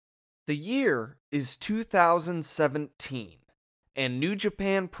The year is 2017, and New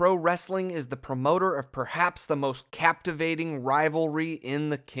Japan Pro Wrestling is the promoter of perhaps the most captivating rivalry in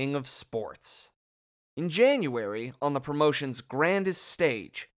the King of Sports. In January, on the promotion's grandest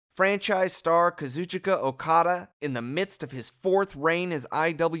stage, franchise star Kazuchika Okada, in the midst of his fourth reign as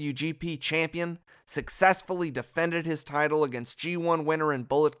IWGP champion, successfully defended his title against G1 winner and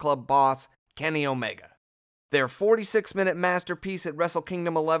Bullet Club boss Kenny Omega. Their 46-minute masterpiece at Wrestle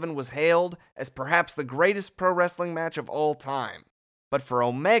Kingdom 11 was hailed as perhaps the greatest pro wrestling match of all time. But for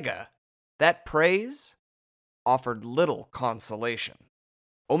Omega, that praise offered little consolation.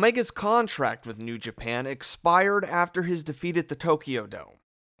 Omega's contract with New Japan expired after his defeat at the Tokyo Dome,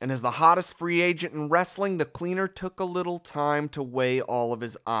 and as the hottest free agent in wrestling, the cleaner took a little time to weigh all of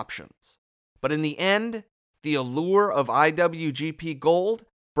his options. But in the end, the allure of IWGP Gold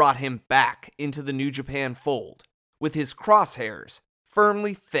brought him back into the New Japan fold, with his crosshairs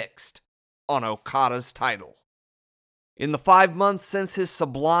firmly fixed on Okada's title. In the 5 months since his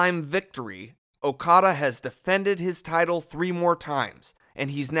sublime victory, Okada has defended his title 3 more times,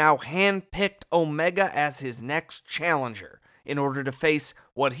 and he's now handpicked Omega as his next challenger in order to face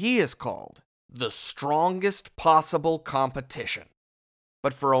what he has called the strongest possible competition.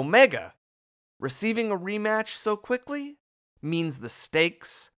 But for Omega, receiving a rematch so quickly means the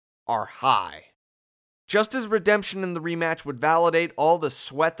stakes are high. Just as redemption in the rematch would validate all the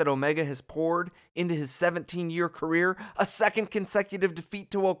sweat that Omega has poured into his 17-year career, a second consecutive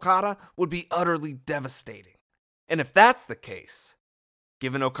defeat to Okada would be utterly devastating. And if that's the case,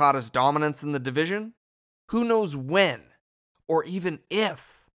 given Okada's dominance in the division, who knows when, or even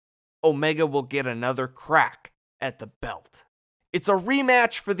if, Omega will get another crack at the belt. It's a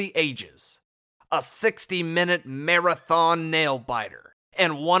rematch for the ages. A 60-minute marathon nail-biter,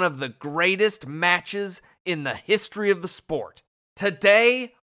 and one of the greatest matches in the history of the sport.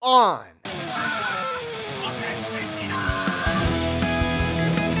 Today on...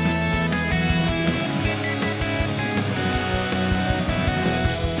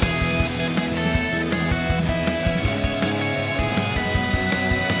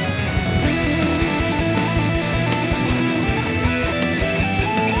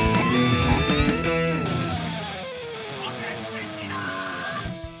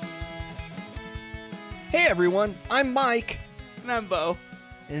 Hey everyone, I'm Mike, And I'm Bo.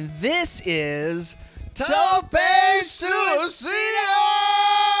 and this is Tope Suicida!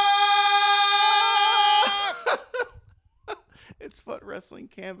 It's what wrestling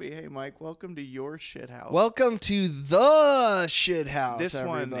can be. Hey, Mike, welcome to your shit house. Welcome to the shit house. This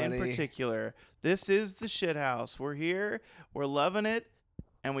everybody. one in particular. This is the shit house. We're here. We're loving it.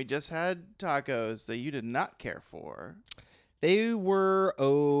 And we just had tacos that you did not care for. They were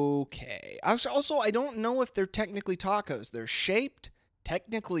okay. Also, I don't know if they're technically tacos. They're shaped.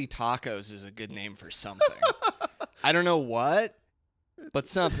 Technically, tacos is a good name for something. I don't know what, but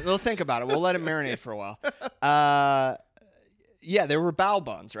something. They'll think about it. We'll let it marinate for a while. Yeah, they were bao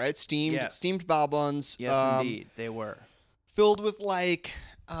buns, right? Steamed bao buns. Yes, indeed. They were. Filled with like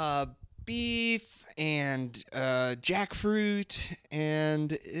beef and jackfruit,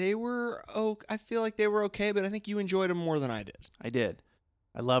 and they were I feel like they were okay, but I think you enjoyed them more than I did. I did.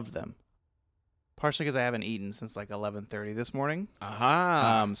 I loved them. Partially because I haven't eaten since like 11:30 this morning.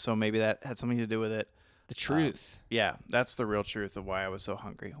 Aha. So maybe that had something to do with it. The truth. Yeah, that's the real truth of why I was so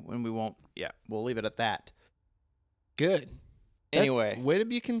hungry. We'll leave it at that. Good. Anyway. Way to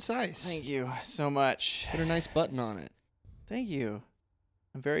be concise. Thank you so much. Put a nice button on it. Thank you.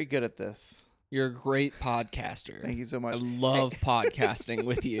 I'm very good at this. You're a great podcaster. Thank you so much. I love podcasting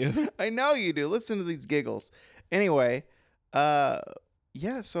with you. I know you do. Listen to these giggles. Anyway,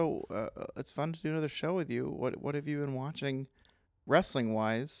 so it's fun to do another show with you. What have you been watching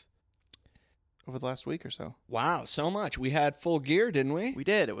wrestling-wise over the last week or so? Wow, so much. We had Full Gear, didn't we? We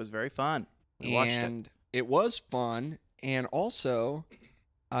did. It was very fun. We watched it. And it was fun. And also,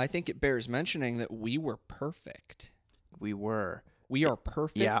 I think it bears mentioning that we were perfect. We were. We are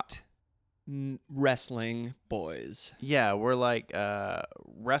perfect wrestling boys. Yeah, we're like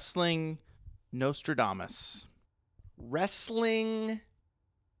wrestling Nostradamus. Wrestling.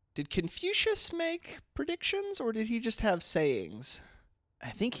 Did Confucius make predictions, or did he just have sayings? I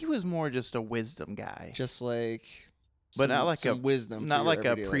think he was more just a wisdom guy. Just like, but not like some wisdom, not for like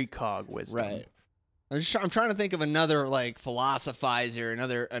a everyday life. precog wisdom. Right. I'm trying to think of another like philosophizer,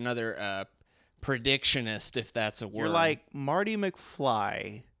 another predictionist, if that's a word. You're like Marty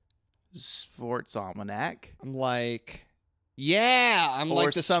McFly, Sports Almanac. I'm like, yeah, I'm Or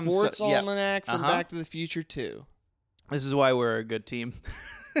like the some Sports yeah. Almanac from Back to the Future 2. This is why we're a good team.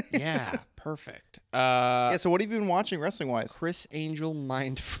 Yeah, perfect. Yeah. So what have you been watching wrestling wise? Chris Angel,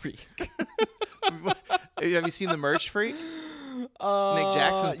 Mind Freak. Have you seen the Merch Freak? Nick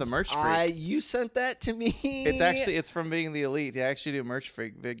Jackson's the Merch Freak. You sent that to me. It's from Being the Elite. They actually do Merch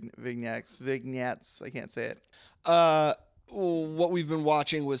Freak vignettes. I can't say it. What we've been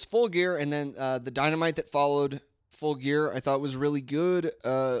watching was Full Gear, and then the Dynamite that followed Full Gear I thought was really good.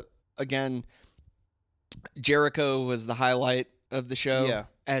 Again, Jericho was the highlight of the show. Yeah.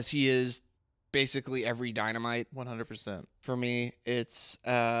 As he is basically every Dynamite 100%. for me. It's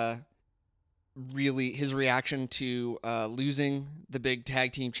really his reaction to losing the big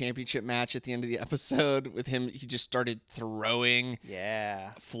tag team championship match at the end of the episode with him. He just started throwing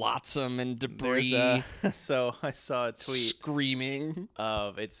Yeah. flotsam and debris, So I saw a tweet screaming.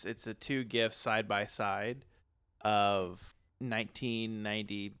 of it's a two gifs side by side of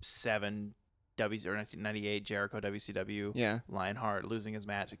 1997 or 1998 Jericho WCW. Yeah. Lionheart losing his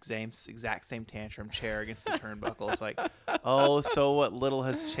match, exact same tantrum chair against the turnbuckle. It's like, oh, so what little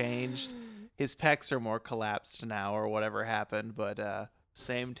has changed? His pecs are more collapsed now, or whatever happened, but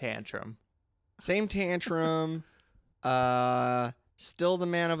same tantrum. Same tantrum. Still the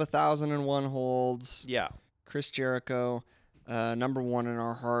man of 1,001 holds. Yeah. Chris Jericho, number one in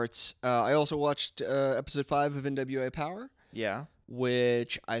our hearts. I also watched episode 5 of NWA Power, Yeah.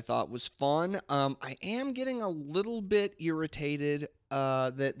 which I thought was fun. I am getting a little bit irritated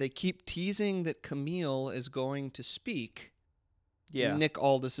that they keep teasing that Camille is going to speak. Yeah. Nick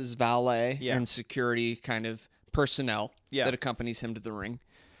Aldis's valet Yeah. and security kind of personnel Yeah. that accompanies him to the ring.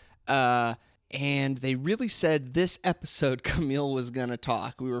 And they really said this episode Camille was going to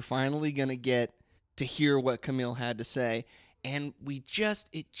talk. We were finally going to get to hear what Camille had to say. And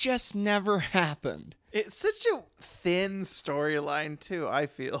it just never happened. It's such a thin storyline too, I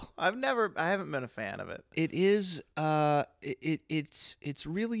feel. I haven't been a fan of it. It is it's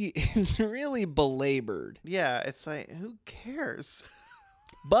really belabored. Yeah, it's like, who cares?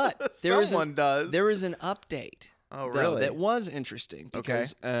 But Someone does. there is an update. Oh, though, really? that was interesting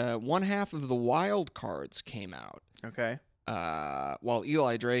because one half of the wild cards came out Okay. while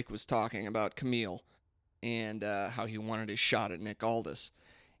Eli Drake was talking about Camille and how he wanted his shot at Nick Aldis.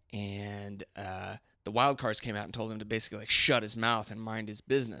 And the wild cards came out and told him to basically like shut his mouth and mind his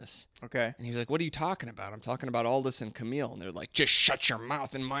business. Okay. And he was like, "What are you talking about? I'm talking about Aldis and Camille." And they're like, "Just shut your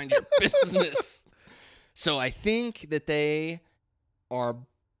mouth and mind your business." So I think that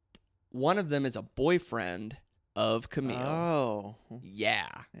one of them is a boyfriend of Camille. Oh, Yeah.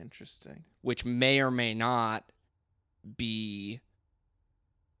 interesting. Which may or may not be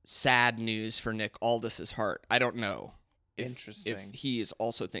sad news for Nick Aldis's heart. I don't know. Interesting. If he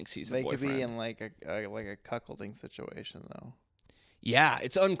also thinks he's a They boyfriend. could be in like a cuckolding situation though. Yeah,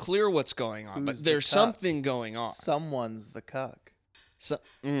 it's unclear what's going on, but Who's the there's cuck? something going on. Someone's the cuck. So,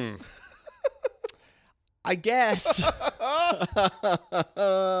 I guess.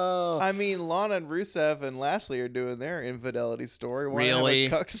 I mean, Lana and Rusev and Lashley are doing their infidelity story. Why not have a Really?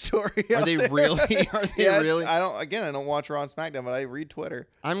 cuck story? Are out they there? really? Are they Yeah, really? I don't watch Raw and SmackDown, but I read Twitter.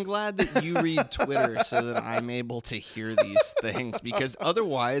 I'm glad that you read Twitter so that I'm able to hear these things, because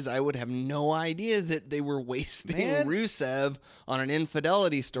otherwise I would have no idea that they were wasting Man. Rusev on an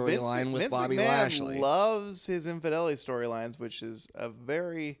infidelity storyline with Vince Bobby McMahon Lashley. loves his infidelity storylines, which is a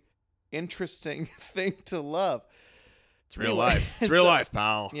very interesting thing to love. It's real Anyway, life. It's so- real life,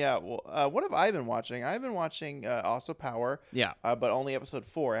 pal. Yeah, well, what have I been watching? I've been watching also Power, Yeah. but only episode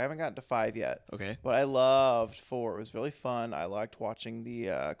 4. I haven't gotten to 5 yet. Okay. But I loved 4. It was really fun. I liked watching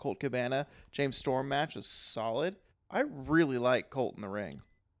the Colt Cabana James Storm match. Was solid. I really like Colt in the ring.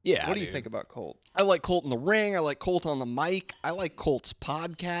 Yeah. What do you think about Colt? I like Colt in the ring. I like Colt on the mic. I like Colt's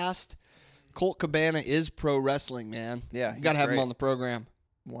podcast. Colt Cabana is pro wrestling, man. Yeah, You got to he's have him great. on the program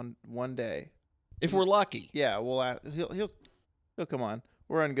One day. if we're lucky. Yeah, well, he'll come on.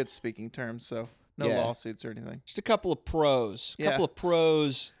 We're on good speaking terms, so no Yeah. lawsuits or anything. Just a couple of pros. Yeah.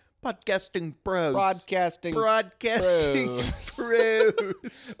 Podcasting pros. Broadcasting. Broadcasting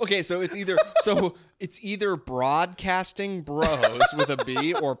pros. Okay, so it's either broadcasting bros with a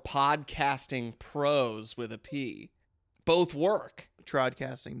B or podcasting pros with a P. Both work.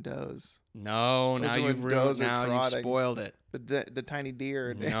 Trodcasting does. No, Those now are you've when does ruined. are Now you've trotting. spoiled it. The tiny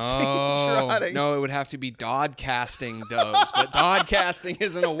deer dancing, No, trotting. no, it would have to be dodcasting does, but dodcasting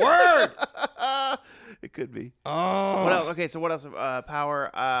isn't a word. It could be. Oh, What else? Okay, so what else? Power,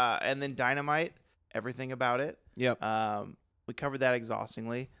 and then Dynamite. Everything about it. Yep. We covered that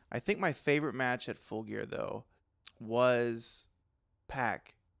exhaustingly. I think my favorite match at Full Gear though was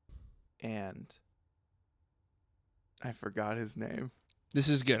Pac and I forgot his name. This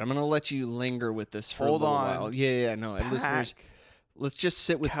is good. I'm gonna let you linger with this for Hold a little on. while. Yeah, no, and listeners, Pac Let's just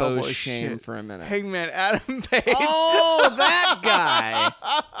sit with Cowboy Bo's shame shit. for a minute. Hangman Adam Page. Oh, that guy.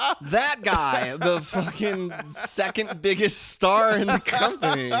 That guy, the fucking second biggest star in the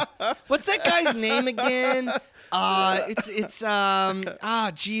company. What's that guy's name again?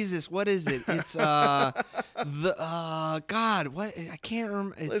 Jesus, what is it? It's God, what I can't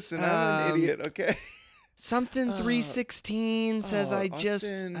remember. It's, Listen, I'm an idiot, okay? Something 316 says I just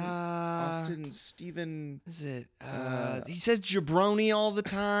Austin Steven. Is it? He says jabroni all the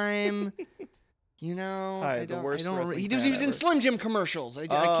time. You know, Hi, I the don't. worst I don't. wrestling He fan was in ever. Slim Jim commercials. I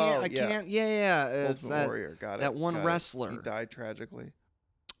Oh, yeah. can't. Yeah. It's Ultimate that. Warrior, got it. that one got it. wrestler. He died tragically.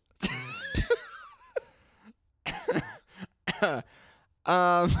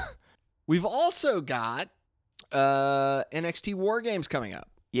 We've also got NXT War Games coming up.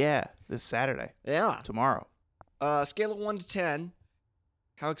 Yeah, this Saturday, Yeah. tomorrow. Scale of 1 to 10.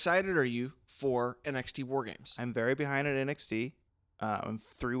 How excited are you for NXT War Games? I'm very behind at NXT. I'm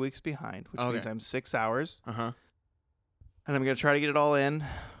 3 weeks behind, which Okay. means I'm 6 hours. Uh-huh. And I'm going to try to get it all in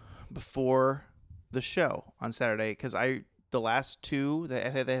before the show on Saturday because the last two,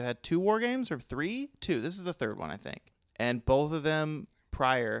 they've had 2 War Games or 3? 2. This is the third one, I think. And both of them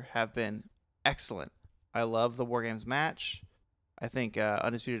prior have been excellent. I love the War Games match. I think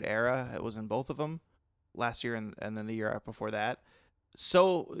Undisputed Era, it was in both of them last year and then the year before that.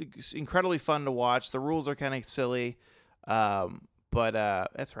 So incredibly fun to watch. The rules are kind of silly, but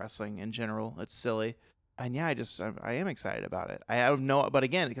it's wrestling in general. It's silly. And yeah, I am excited about it. I have but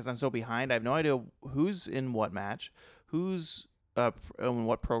again, because I'm so behind, I have no idea who's in what match, who's in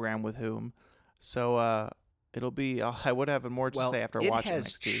what program with whom. So it'll be. I would have more to say after watching it has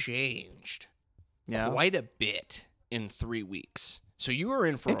NXT. changed Yeah, quite a bit in 3 weeks. So you are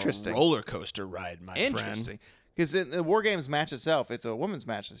in for a Interesting. roller coaster ride, my friend. interesting. Because in the War Games match itself, it's a women's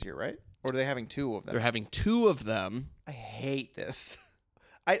match this year, right? Or are they having 2 of them? They're having 2 of them. I hate this.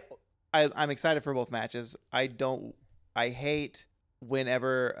 I'm excited for both matches. I hate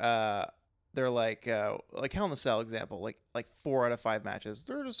whenever they're like Hell in the Cell example, like 4 out of 5 matches,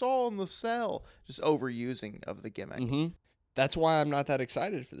 they're just all in the cell, just overusing of the gimmick. Mm-hmm. That's why I'm not that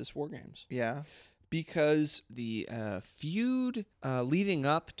excited for this War Games. Yeah. Because the feud leading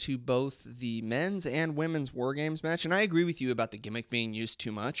up to both the men's and women's War Games match, and I agree with you about the gimmick being used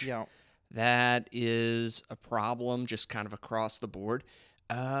too much. Yeah. That is a problem just kind of across the board.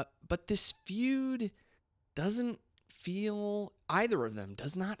 But this feud doesn't feel, either of them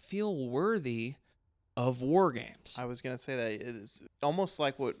does not feel worthy of War Games. I was gonna say that it's almost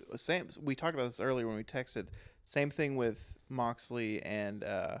like we talked about this earlier when we texted. Same thing with Moxley and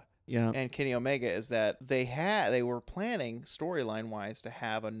Kenny Omega is that they were planning storyline wise to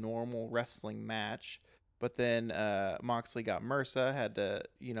have a normal wrestling match, but then Moxley got MRSA, had to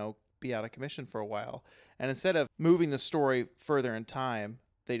be out of commission for a while, and instead of moving the story further in time,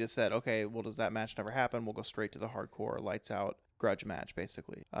 they just said, okay, well, does that match never happen? We'll go straight to the hardcore lights out grudge match,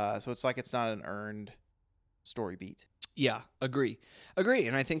 basically. So it's like it's not an earned story beat. Yeah, agree.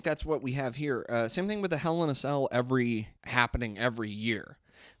 And I think that's what we have here. Same thing with the Hell in a Cell happening every year.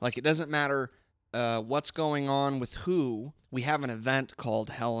 Like, it doesn't matter what's going on with who. We have an event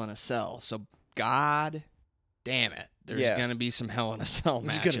called Hell in a Cell. So, God damn it. There's going to be some Hell in a Cell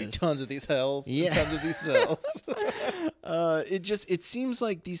matches. There's going to be tons of these hells. Yeah. And tons of these cells. It seems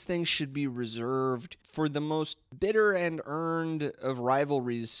like these things should be reserved for the most bitter and earned of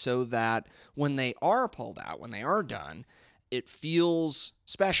rivalries so that when they are pulled out, when they are done, it feels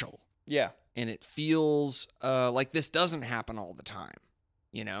special. Yeah. And it feels like this doesn't happen all the time,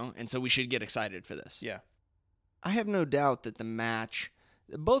 And so we should get excited for this. Yeah. I have no doubt that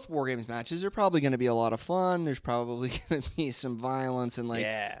both War Games matches are probably going to be a lot of fun. There's probably going to be some violence and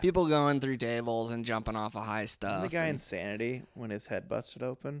people going through tables and jumping off of high stuff. The guy Insanity when his head busted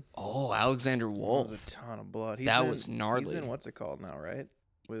open. Oh, Alexander Wolf. That was a ton of blood. That was gnarly. He's in what's it called now, right?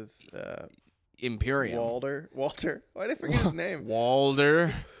 With Imperium. Walter. Why did I forget his name?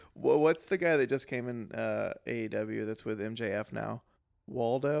 Walter. Well, what's the guy that just came in AEW that's with MJF now?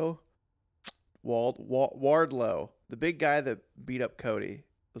 Wardlow. The big guy that beat up Cody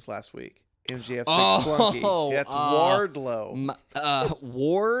this last week. MJF's big flunky. That's Wardlow.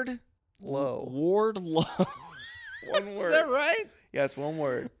 Ward? Low. Wardlow. One word. Is that right? Yeah, it's one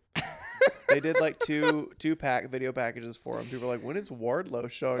word. They did like two video packages for him. People were like, when is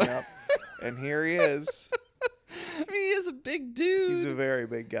Wardlow showing up? And here he is. I mean, he is a big dude. He's a very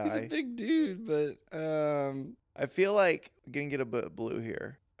big guy. He's a big dude, but I feel like I'm gonna get a bit blue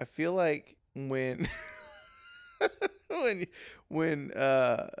here. I feel like when when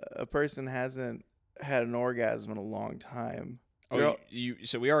a person hasn't had an orgasm in a long time,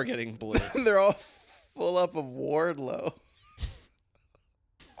 so we are getting blue. they're all full up of Wardlow.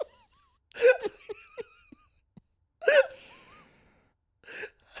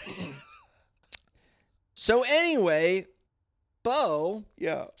 So anyway, Bo,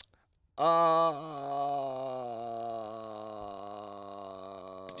 Yeah. do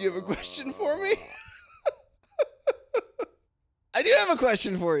Do you have a question for me? I do have a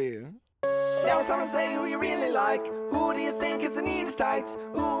question for you. Now it's time to say who you really like. Who do you think is the neatest tights?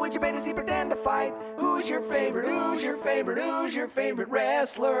 Who would you pay to see pretend to fight? Who's your favorite? Who's your favorite? Who's your favorite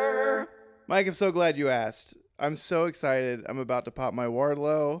wrestler? Mike, I'm so glad you asked. I'm so excited. I'm about to pop my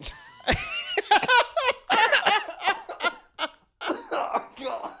Wardlow. Oh,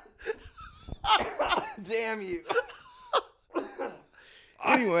 God. Damn you.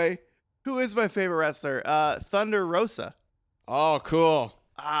 Anyway, who is my favorite wrestler? Thunder Rosa. Oh, cool.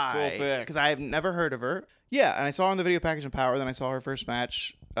 Cool pick. Because I have never heard of her. Yeah, and I saw her on the video package in Power. Then I saw her first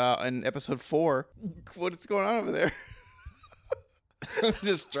match in episode 4. What is going on over there?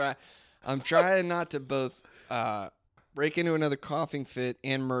 I'm trying not to both break into another coughing fit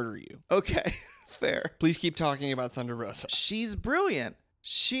and murder you. Okay, fair. Please keep talking about Thunder Rosa. She's brilliant.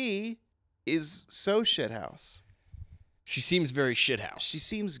 She is so shithouse. She seems very shithouse. She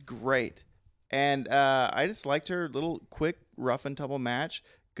seems great. And I just liked her little quick rough and tumble match.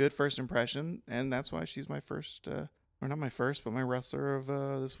 Good first impression. And that's why she's my first, or not my first, but my wrestler of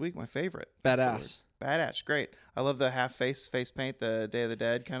this week. My favorite. Badass. Badass. Great. I love the half face paint, the Day of the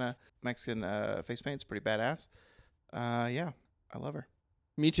Dead kind of Mexican face paint. It's pretty badass. Yeah, I love her.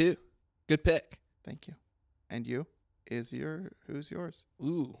 Me too. Good pick. Thank you. And you? Who's yours?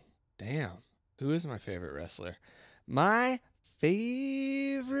 Ooh, damn. Who is my favorite wrestler? My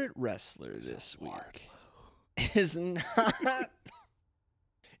favorite wrestler this week is not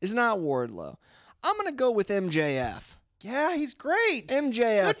Wardlow. I'm gonna go with MJF. Yeah, he's great.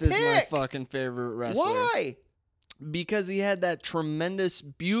 MJF Good is my pick. fucking favorite wrestler. Why? Because he had that tremendous,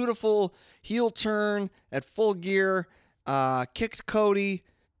 beautiful heel turn at Full Gear, kicked Cody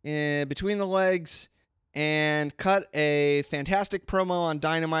between the legs, and cut a fantastic promo on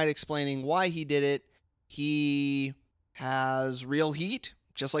Dynamite explaining why he did it. He has real heat,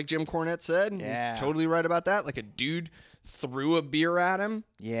 just like Jim Cornette said. Yeah. He's totally right about that. Like a dude threw a beer at him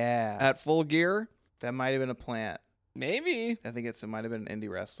Yeah. at Full Gear. That might have been a plant. Maybe. I think it might have been an indie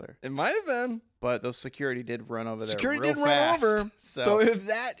wrestler. It might have been. But those security did run over there. Security real did run fast. over. So, So if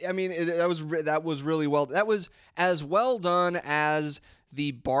that, I mean, that was really well. That was as well done as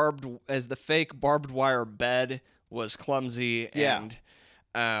the fake barbed wire bed was clumsy Yeah.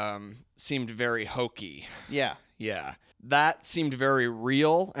 and seemed very hokey. yeah. Yeah, that seemed very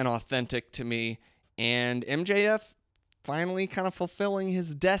real and authentic to me. And MJF finally kind of fulfilling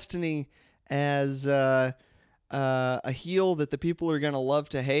his destiny as a heel that the people are gonna love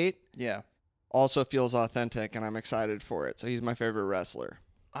to hate. Yeah. Also feels authentic, and I'm excited for it. So he's my favorite wrestler.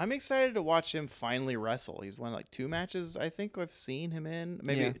 I'm excited to watch him finally wrestle. He's won like 2 matches, I think I've seen him in.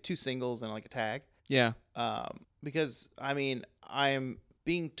 Maybe Yeah. 2 singles and like a tag. Yeah. Because, I mean, I am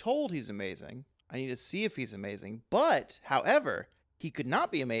being told he's amazing. I need to see if he's amazing. But, however, he could not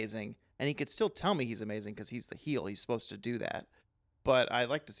be amazing, and he could still tell me he's amazing because he's the heel. He's supposed to do that. But I'd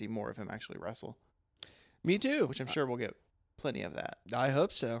like to see more of him actually wrestle, Me too. which I'm sure we'll get plenty of that. I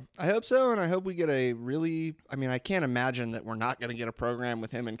hope so. I hope so, and I hope we get a really. I mean, I can't imagine that we're not going to get a program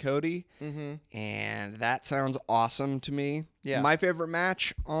with him and Cody, Mm-hmm. and that sounds awesome to me. Yeah. My favorite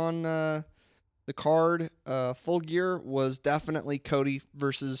match on the card, Full Gear, was definitely Cody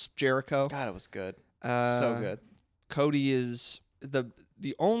versus Jericho. God, it was good. Uh, So good. Cody is the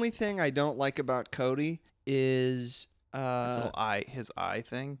only thing I don't like about Cody is His eye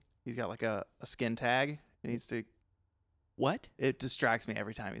thing. He's got like a skin tag. He needs to. what? It distracts me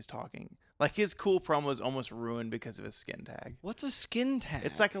every time he's talking. Like his cool promo is almost ruined because of his skin tag. What's a skin tag?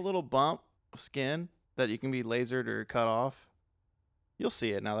 It's like a little bump of skin that you can be lasered or cut off. You'll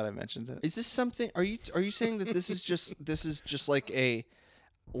see it now that I mentioned it. Is this something? Are you saying that this is just like a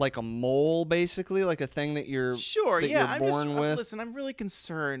mole, basically, like a thing that you're Sure, that yeah. you're born with? Listen, I'm really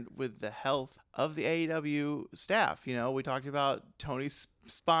concerned with the health of the AEW staff. You know, we talked about Tony's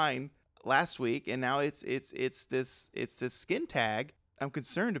spine last week, and now it's this skin tag I'm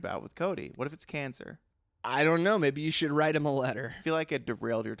concerned about with Cody. What if it's cancer? I don't know. Maybe you should write him a letter. I feel like I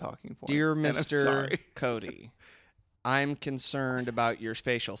derailed your talking point. Dear and I'm Mr. sorry. Cody, I'm concerned about your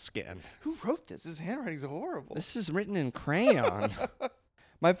facial skin. Who wrote this? His handwriting's horrible. This is written in crayon.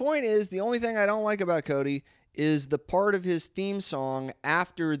 My point is, the only thing I don't like about Cody is the part of his theme song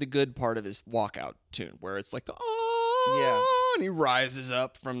after the good part of his walkout tune, where it's like the and he rises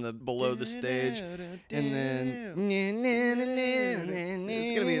up from the below the stage, and then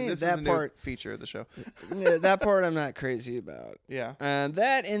It's gonna be this that is a new part. feature of the show. That part I'm not crazy about. Yeah.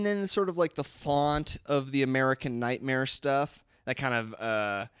 That, and then sort of like the font of the American Nightmare stuff, that kind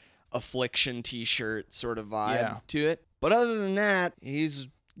of Affliction t-shirt sort of vibe Yeah. to it. But other than that, he's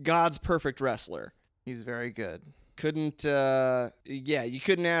God's perfect wrestler. He's very good. Couldn't, you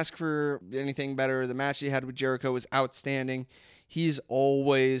couldn't ask for anything better. The match he had with Jericho was outstanding. He's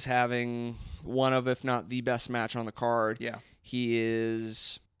always having one of, if not the best match on the card. Yeah. He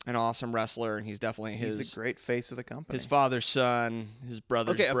is an awesome wrestler, and he's definitely He's a great face of the company. his father's son, his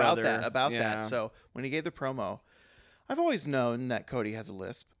brother's Okay, brother. about Yeah. that. So when he gave the promo, I've always known that Cody has a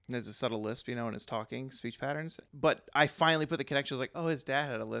lisp. There's a subtle lisp, in his talking speech patterns. But I finally put the connection. I was like, oh, his dad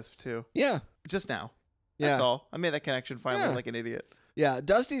had a lisp too. Yeah. Just now. Yeah. That's all. I made that connection finally, Yeah. like an idiot. Yeah.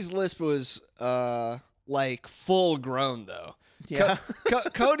 Dusty's lisp was like full grown though. Yeah.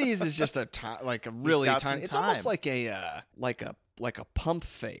 Cody's is just a really got tiny. some It's almost time. like a pump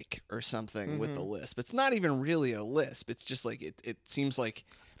fake or something with the Mhm. lisp. It's not even really a lisp. It's just like it seems like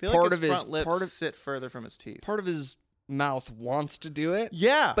I feel part like of his his- front lips part of- sit further from his teeth. part of his mouth wants to do it.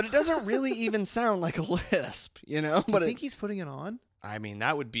 Yeah. But it doesn't really even sound like a lisp, but But I think he's putting it on. I mean,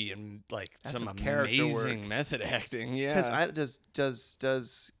 that would be like That's some some character amazing work. method acting. Yeah. Because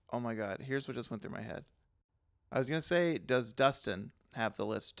does oh my god, here's what just went through my head. I was gonna say, does Dustin have the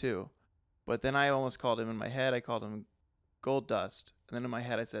lisp too? But then I almost called him in my head. I called him Gold Dust, and then in my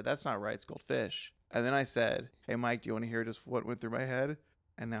head I said, that's not right. It's Goldfish. And then I said, hey Mike, do you want to hear just what went through my head?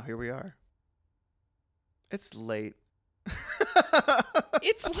 And now here we are. It's late.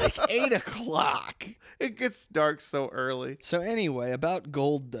 It's like 8 o'clock. It gets dark so early. So anyway, about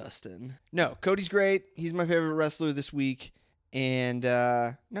Gold Dustin. No, Cody's great. He's my favorite wrestler this week. And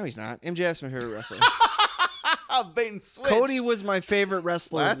no, he's not. MJF's my favorite wrestler. Bait and switch. Cody was my favorite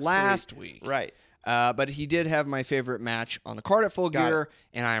wrestler last week. Right. But he did have my favorite match on the card at Full Got Gear,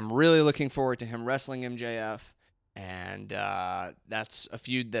 and I'm really looking forward to him wrestling MJF. And that's a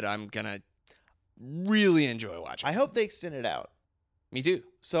feud that I'm going to really enjoy watching. I hope they extend it out. Me too.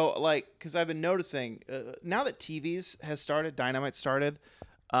 So, because I've been noticing, now that TVs has started, Dynamite started,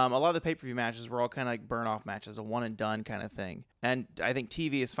 a lot of the pay-per-view matches were all kind of like burn-off matches, a one-and-done kind of thing. And I think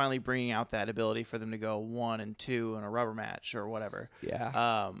TV is finally bringing out that ability for them to go 1 and 2 in a rubber match or whatever.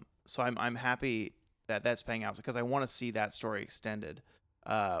 Yeah. So I'm happy that that's paying out because I want to see that story extended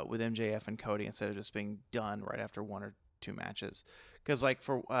with MJF and Cody instead of just being done right after 1 or 2 matches. Because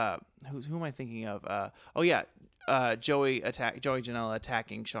who am I thinking of? Joey Janela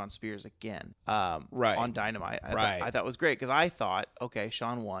attacking Sean Spears again. Right. On Dynamite. Right. I thought it was great because I thought, okay,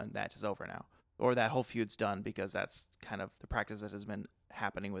 Sean won, that is over now, or that whole feud's done because that's kind of the practice that has been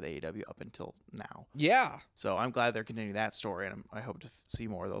happening with AEW up until now. Yeah. So I'm glad they're continuing that story, and I hope to see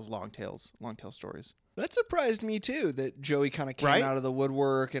more of those long tail stories. That surprised me too, that Joey kind of came Right? out of the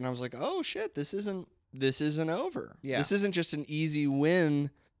woodwork, and I was like, oh shit, this isn't over. Yeah. This isn't just an easy win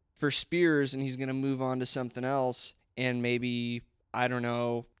for Spears, and he's going to move on to something else and maybe, I don't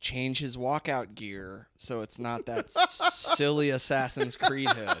know, change his walkout gear so it's not that silly Assassin's Creed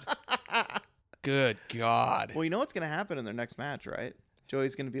hood. Good God. Well, you know what's going to happen in their next match, right?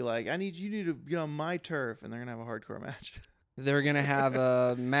 Joey's going to be like, you need to get on my turf, and they're going to have a hardcore match. They're going to have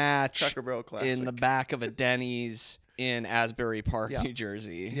a match Cracker Barrel Classic. in the back of a Denny's in Asbury Park, Yeah. New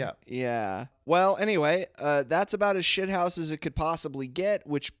Jersey. Yeah. Yeah. Well, anyway, that's about as shithouse as it could possibly get,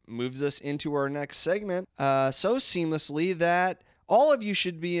 which moves us into our next segment so seamlessly that all of you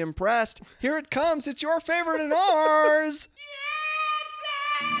should be impressed. Here it comes. It's your favorite and ours.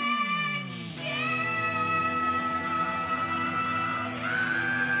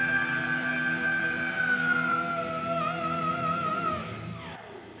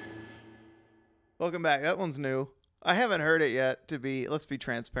 Welcome back. That one's new. I haven't heard it yet. Let's be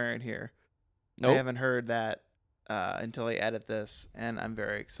transparent here. Nope. I haven't heard that until I edit this, and I'm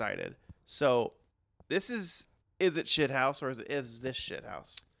very excited. So, this is it shithouse or is this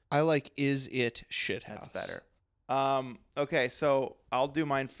shithouse? I like Is It Shithouse. That's better. Okay, so I'll do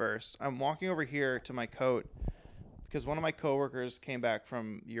mine first. I'm walking over here to my coat because one of my coworkers came back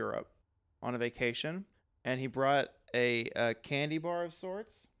from Europe on a vacation, and he brought a candy bar of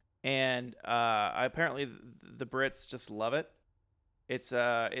sorts. And apparently the Brits just love it. It's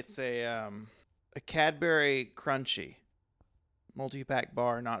a Cadbury Crunchy multi-pack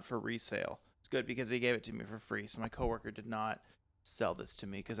bar, not for resale. It's good because they gave it to me for free. So my coworker did not sell this to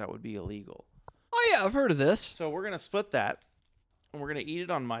me because that would be illegal. Oh, yeah, I've heard of this. So we're gonna split that, and we're gonna eat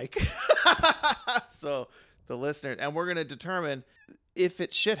it on mic. So the listener, and we're gonna determine if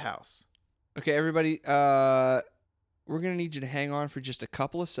it's shithouse. Okay, everybody, we're going to need you to hang on for just a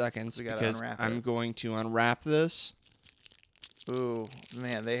couple of seconds We gotta because unwrap I'm it. going to unwrap this. Ooh,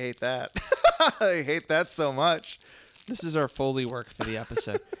 man, they hate that. They hate that so much. This is our Foley work for the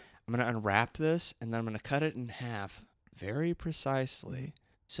episode. I'm going to unwrap this, and then I'm going to cut it in half very precisely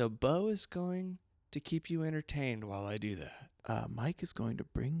So Bo is going to keep you entertained while I do that. Mike is going to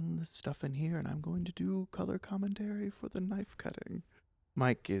bring the stuff in here, and I'm going to do color commentary for the knife cutting.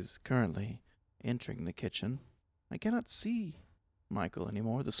 Mike is currently entering the kitchen. I cannot see Michael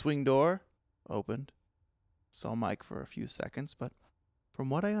anymore. The swing door opened. Saw Mike for a few seconds, but from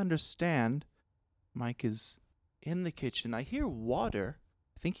what I understand, Mike is in the kitchen. I hear water.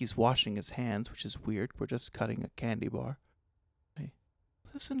 I think he's washing his hands, which is weird. We're just cutting a candy bar. Hey,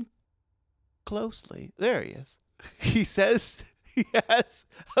 listen closely. There he is. He says he has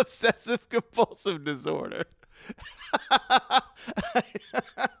obsessive compulsive disorder.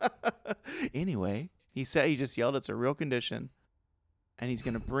 Anyway, he said he just yelled it's a real condition. And he's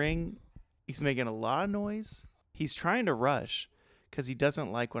making a lot of noise. He's trying to rush because he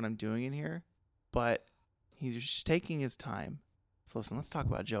doesn't like what I'm doing in here. But he's just taking his time. So listen, let's talk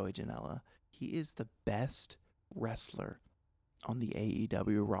about Joey Janela. He is the best wrestler on the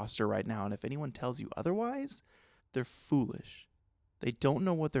AEW roster right now. And if anyone tells you otherwise, they're foolish. They don't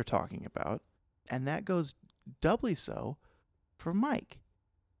know what they're talking about. And that goes doubly so for Mike.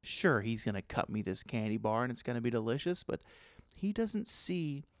 Sure, he's going to cut me this candy bar and it's going to be delicious, but he doesn't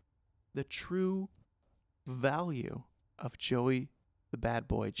see the true value of Joey, the bad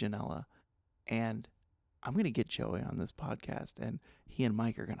boy Janela. And I'm going to get Joey on this podcast, and he and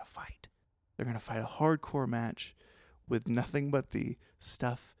Mike are going to fight. They're going to fight a hardcore match with nothing but the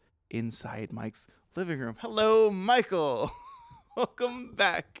stuff inside Mike's living room. Hello, Michael. Welcome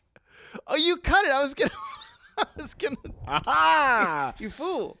back. Oh, you cut it. I was gonna. Aha! You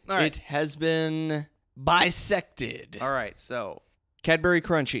fool. All right. It has been bisected. All right. So Cadbury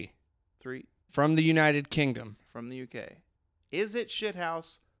Crunchy 3 from the United Kingdom. from the UK. Is it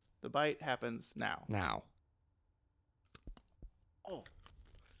shithouse? The bite happens now. Now. Oh.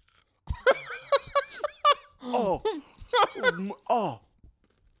 Oh. Oh.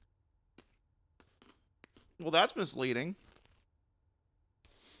 Well, that's misleading.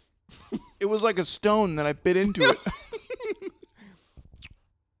 It was like a stone that I bit into it.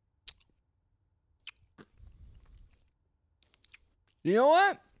 You know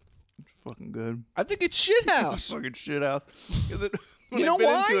what? It's fucking good. I think it's shithouse. Fucking shithouse. Because it, when You know I bit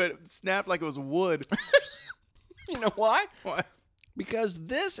why? into it, it snapped like it was wood. You know why? Why? Because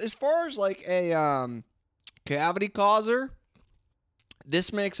this, as far as like a cavity causer,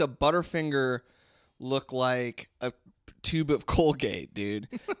 this makes a Butterfinger look like a tube of Colgate, dude.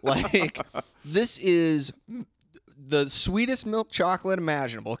 Like, this is the sweetest milk chocolate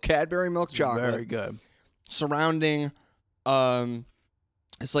imaginable, Cadbury milk chocolate. Very good. Surrounding,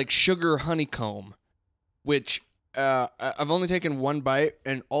 it's like sugar honeycomb, which I've only taken one bite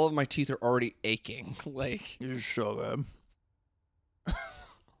and all of my teeth are already aching. Like, You're so good.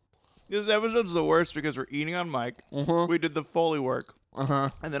 This episode's the worst because we're eating on mic. We did the Foley work,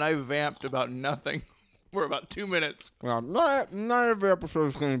 and then I vamped about nothing for about 2 minutes. Well, not every episode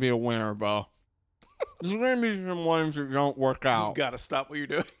is going to be a winner, Bo. There's going to be some ones that don't work You out. gotta stop what you're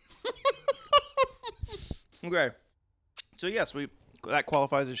doing. Okay. So yes, that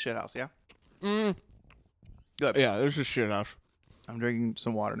qualifies as shithouse, yeah? Good. Yeah, this is shit house. I'm drinking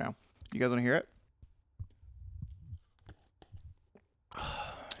some water now. You guys want to hear it?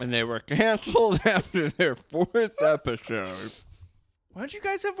 And they were canceled after their 4th episode. Why don't you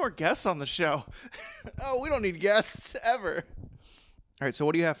guys have more guests on the show? Oh, we don't need guests ever. All right, so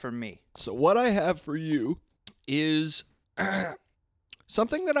what do you have for me? So what I have for you is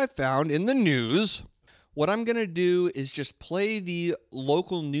something that I found in the news. What I'm going to do is just play the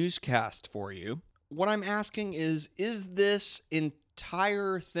local newscast for you. What I'm asking is this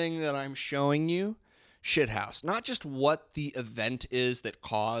entire thing that I'm showing you shithouse? Not just what the event is that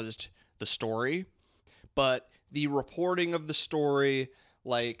caused the story, but the reporting of the story,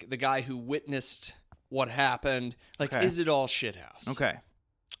 like the guy who witnessed what happened. Like, Okay. is it all shithouse? Okay,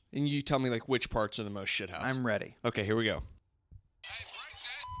 And you tell me, like, which parts are the most shithouse. I'm ready. Okay, here we go.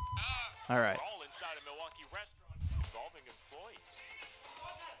 All right. All inside a Milwaukee restaurant involving employees.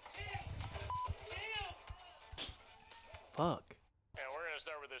 Fuck. And we're going to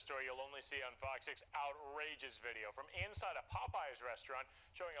start with this story you'll only see on Fox 6. Outrageous video from inside a Popeyes restaurant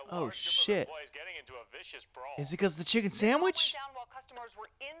showing a Oh, large shit. group of employees getting into a vicious brawl. Is it because the chicken This all sandwich? went down while customers were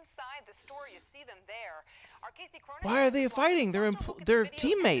inside the store. You see them there. Our Casey Cronin Why are they has a slide fighting? They're closer look at the they're video and the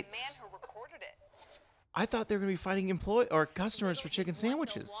teammates. man who recorded it. I thought they were gonna be fighting customers for chicken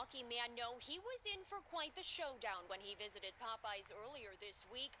sandwiches. Milwaukee man know he was in for quite the showdown when he visited Popeyes earlier this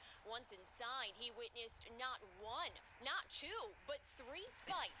week. Once inside, he witnessed not one, not two, but 3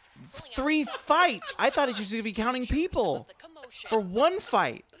 fights. pulling out 3 some fights? I thought it pictures was gonna be counting of some people of the commotion. for 1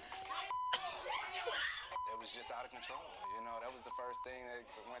 fight. And was just out of control. You know, that was the first thing that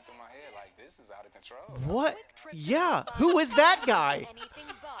went through my head. Like, this is out of control. What? Yeah. Who is that guy? Anything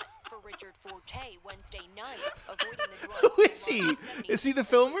but for Richard Forte Wednesday night, avoiding the drug. Who is he? Is he the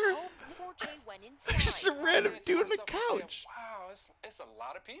filmer? Forte went inside. Just a random dude on the couch. Wow, it's a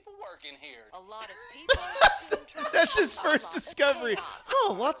lot of people working here. A lot of people. That's his first discovery.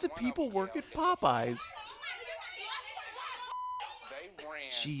 Oh, lots of people work at Popeyes. They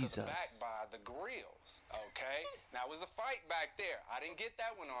ran Jesus. to the back by the grills, okay? Now, it was a fight back there. I didn't get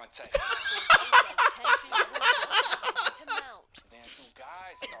that one on tape. Then two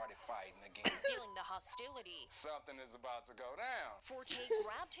guys started fighting again. Feeling the hostility, Something is about to go down. Forte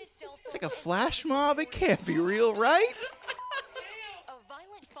grabbed his cell phone. It's like a flash mob. It can't be real, right? A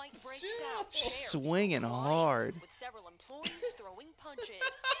violent fight breaks out. Swinging hard. With several employees throwing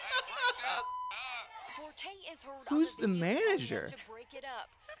punches. Forte is heard Who's on the video telling him manager? to break it up.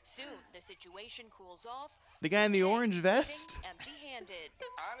 Soon, the situation cools off. The guy in the Forte orange leaving vest? Empty-handed.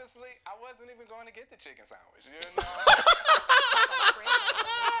 Honestly, I wasn't even going to get the chicken sandwich, you know?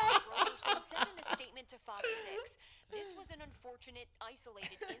 Rogerson said in a statement to Fox 6, this was an unfortunate,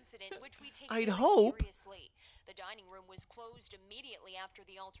 isolated incident which we take I'd very hope. seriously. The dining room was closed immediately after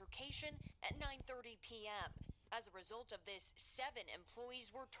the altercation at 9:30 p.m. As a result of this, 7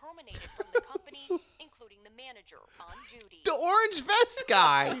 employees were terminated from the company, including the manager on duty. The orange vest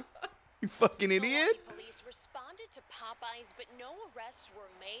guy. You fucking idiot. Milwaukee police responded to Popeyes, but no arrests were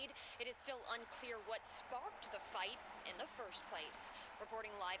made. It is still unclear what sparked the fight in the first place.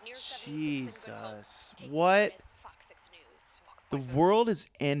 Reporting live near 76th and Good Hope, Jesus. Casey What? Davis, Fox 6 News. The world is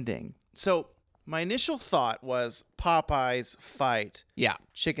ending. So my initial thought was Popeyes fight. Yeah.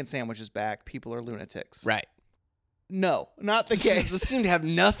 Chicken sandwich is back. People are lunatics. Right. No, not the This case. seemed to have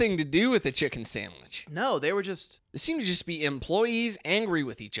nothing to do with the chicken sandwich. No, they were just, It seemed to just be employees angry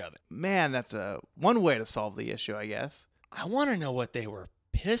with each other. man, that's one way to solve the issue, I guess. I want to know what they were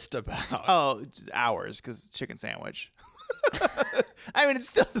pissed about. Oh, hours, because chicken sandwich. I mean, it's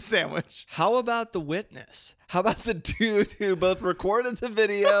still the sandwich. How about the witness? How about the dude who both recorded the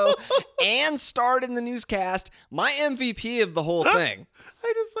video and starred in the newscast? My MVP of the whole thing.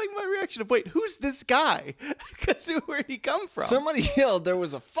 I just like my reaction of, wait, who's this guy? Because where'd he come from? Somebody yelled there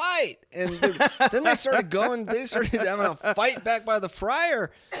was a fight, and then they started having a fight back by the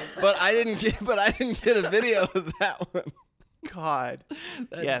fryer. But I didn't get a video of that one. God.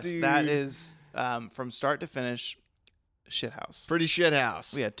 Yes, dude. that is from start to finish shithouse. Pretty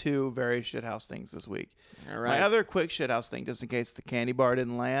shithouse. We had 2 very shithouse things this week. All right. My other quick shithouse thing, just in case the candy bar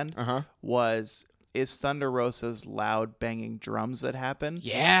didn't land, is Thunder Rosa's loud banging drums that happen.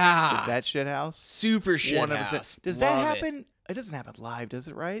 Yeah. Is that shithouse? super 100%. shithouse? Does Love that it. happen? It doesn't happen live, does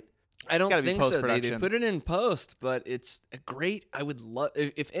it, right? I don't gotta be think so. They post-production. put it in post, but it's a great. I would love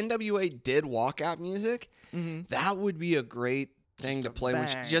if NWA did walkout music. That would be a great thing to play.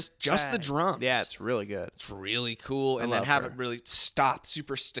 Which bang, just the bang. drums. Yeah, it's really good. It's really cool, and then love have her. it really stop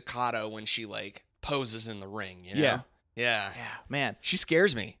super staccato when she like poses in the ring. You know? Yeah. Yeah. Yeah, man. She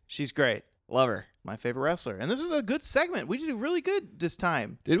scares me. She's great. Love her. My favorite wrestler. And this is a good segment. We did really good this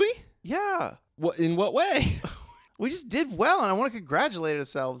time. Did we? Yeah. What in what way? We just did well, and I want to congratulate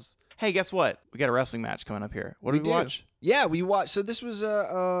ourselves. Hey, guess what? We got a wrestling match coming up here. What did we watch? Yeah, we watched. So this was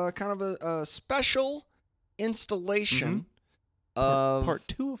a kind of a special installation of Part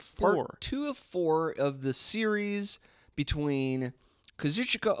 2 of 4. Part 2 of 4 of the series between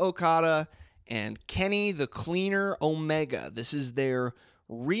Kazuchika Okada and Kenny the Cleaner Omega. This is their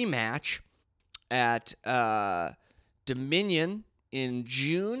rematch at Dominion in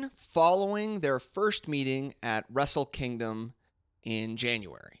June, following their first meeting at Wrestle Kingdom in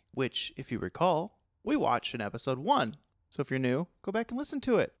January. Which, if you recall, we watched in episode 1. So if you're new, go back and listen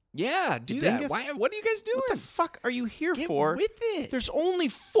to it. Yeah, do that. Dingus. Why? What are you guys doing? What the fuck are you here Get for? with it. There's only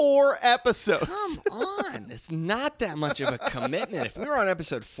 4 episodes. Come on. It's not that much of a commitment. If we were on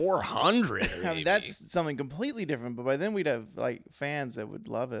episode 400, I mean, maybe. that's something completely different. But by then we'd have like fans that would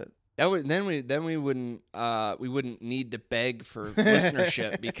love it. That would then we wouldn't need to beg for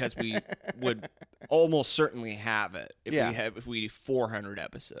listenership because we would almost certainly have it if we 400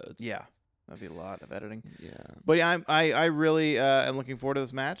 episodes. Yeah, that'd be a lot of editing. Yeah. But yeah, I really am looking forward to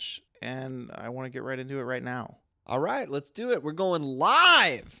this match, and I want to get right into it right now. All right, let's do it. We're going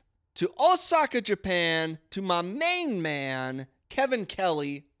live to Osaka, Japan, to my main man, Kevin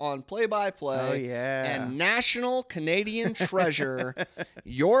Kelly, on play-by-play. Oh, yeah. And national Canadian treasure,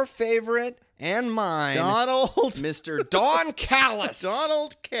 your favorite and mine, Donald. Mr. Don Callis.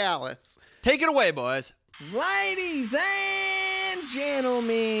 Donald Callis. Take it away, boys. Ladies and and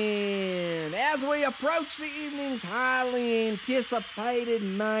gentlemen, as we approach the evening's highly anticipated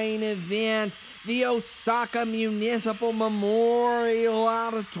main event, the Osaka Municipal Memorial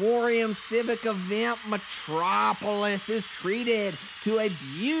Auditorium Civic Event Metropolis is treated to a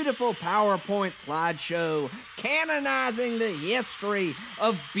beautiful PowerPoint slideshow canonizing the history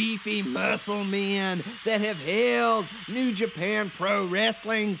of beefy muscle men that have held New Japan Pro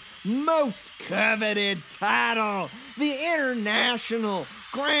Wrestling's most coveted title, the International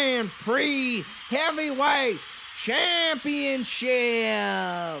Grand Prix Heavyweight Championship.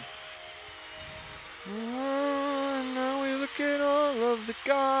 Now we look at all of the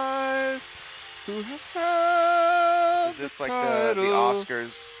guys who have held Is this the like title. the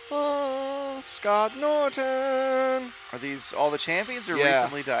Oscars? Oh, Scott Norton. Are these all the champions or Yeah.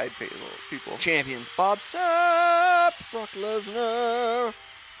 recently died people? Champions Bob Sapp, Brock Lesnar,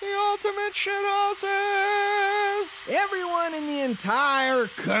 the Ultimate Shit-Houses. Everyone in the entire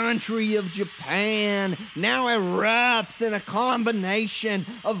country of Japan now erupts in a combination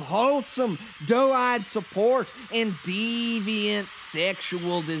of wholesome, doe-eyed support and deviant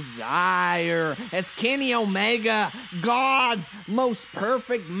sexual desire as Kenny Omega, God's most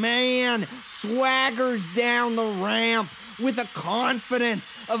perfect man, swaggers down the ramp with the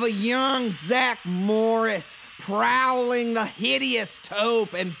confidence of a young Zach Morris, prowling the hideous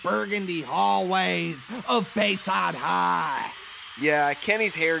taupe and burgundy hallways of Bayside High. Yeah,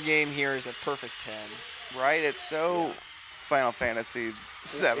 Kenny's hair game here is a perfect 10. Right? It's so Final Fantasy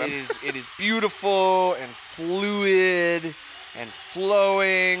 7. It is beautiful and fluid and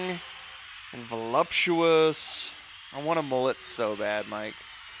flowing and voluptuous. I want a mullet so bad, Mike.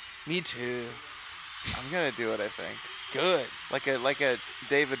 Me too. I'm gonna do it. I think Good. like a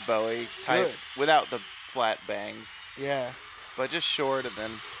David Bowie type Good. without the flat bangs, Yeah. but just short and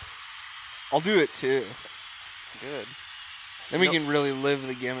then I'll do it too. good. Then we Nope. can really live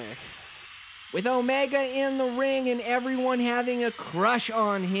the gimmick. With Omega in the ring and everyone having a crush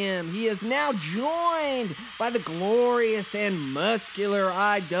on him, he is now joined by the glorious and muscular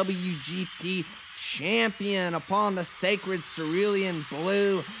IWGP champion upon the sacred cerulean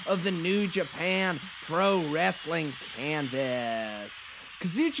blue of the New Japan Pro Wrestling canvas.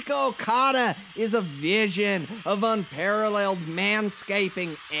 Kazuchika Okada is a vision of unparalleled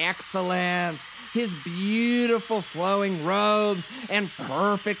manscaping excellence. His beautiful flowing robes and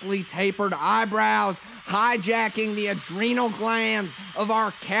perfectly tapered eyebrows hijacking the adrenal glands of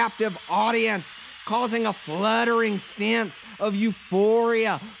our captive audience, causing a fluttering sense of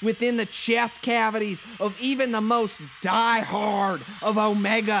euphoria within the chest cavities of even the most diehard of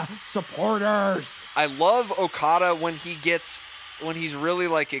Omega supporters. I love Okada when he's really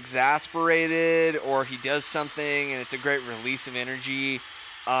like exasperated or he does something and it's a great release of energy,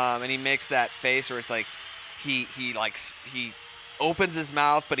 and he makes that face where it's like he opens his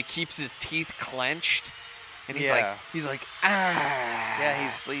mouth but he keeps his teeth clenched and he's Yeah. like ah. Yeah,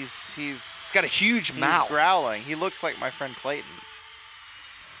 he's got a huge mouth. growling. He looks like my friend Clayton.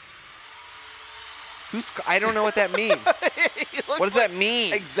 I don't know what that means. He looks What does that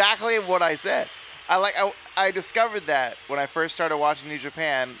mean? Exactly what I said. I discovered that when I first started watching New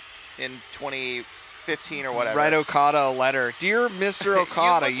Japan in 2015 or whatever. Write Okada a letter. Dear Mr.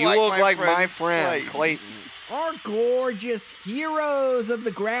 Okada, you look like my friend Clayton. Our gorgeous heroes of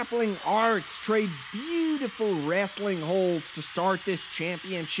the grappling arts trade beautiful wrestling holds to start this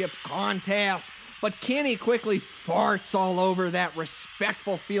championship contest, but Kenny quickly farts all over that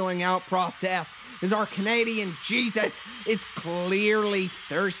respectful feeling out process as our Canadian Jesus is clearly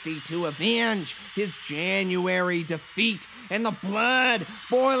thirsty to avenge his January defeat, and the blood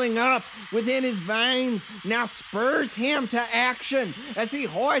boiling up within his veins now spurs him to action as he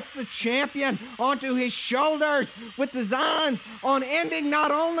hoists the champion onto his shoulders with designs on ending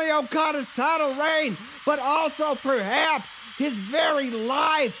not only Okada's title reign, but also perhaps his very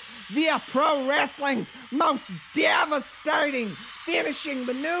life via pro wrestling's most devastating finishing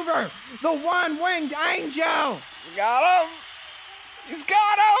maneuver, the one-winged angel. He's got him. He's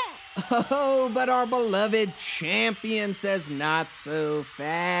got him. Oh, but our beloved champion says not so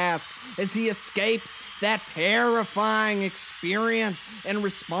fast as he escapes that terrifying experience and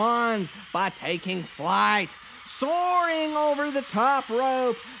responds by taking flight, soaring over the top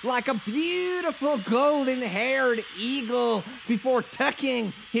rope like a beautiful golden-haired eagle before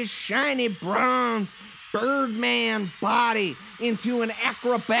tucking his shiny bronze Birdman body into an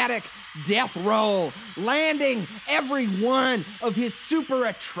acrobatic death roll, landing every one of his super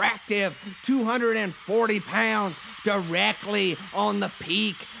attractive 240 pounds directly on the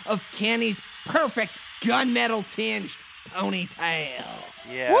peak of Kenny's perfect gunmetal tinged ponytail.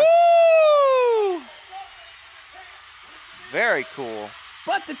 Yes. Woo! Very cool.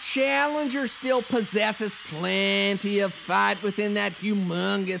 But the challenger still possesses plenty of fight within that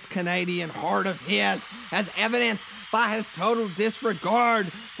humongous Canadian heart of his, as evidenced by his total disregard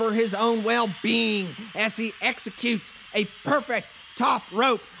for his own well-being as he executes a perfect top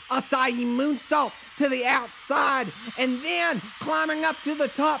rope Acai moonsault to the outside, and then climbing up to the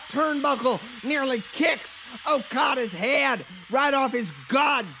top turnbuckle, nearly kicks Okada's head right off his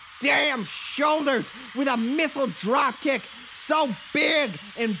goddamn shoulders with a missile dropkick so big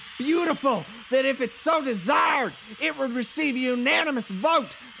and beautiful that if it so desired, it would receive a unanimous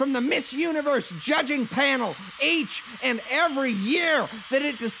vote from the Miss Universe judging panel each and every year that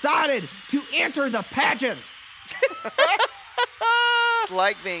it decided to enter the pageant. It's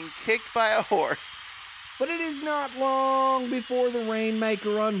like being kicked by a horse. But it is not long before the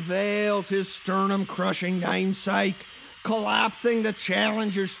Rainmaker unveils his sternum-crushing namesake, collapsing the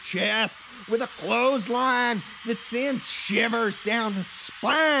challenger's chest with a clothesline that sends shivers down the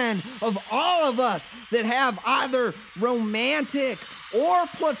spine of all of us that have either romantic or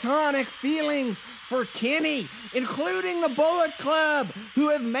platonic feelings for Kenny, including the Bullet Club, who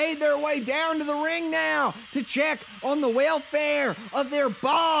have made their way down to the ring now to check on the welfare of their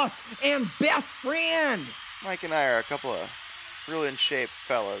boss and best friend. Mike and I are a couple of real in shape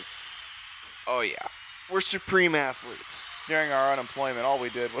fellas. Oh, yeah. We're supreme athletes. During our unemployment, all we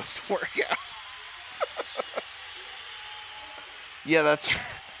did was work out. Yeah, that's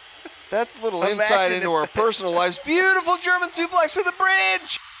a little Imagine insight if into our personal lives. Beautiful German suplex with a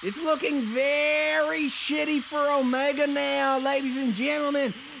bridge. It's looking very shitty for Omega now, ladies and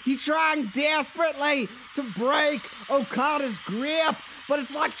gentlemen. He's trying desperately to break Okada's grip, but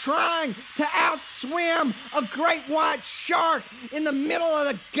it's like trying to outswim a great white shark in the middle of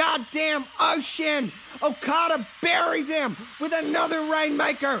the goddamn ocean. Okada buries him with another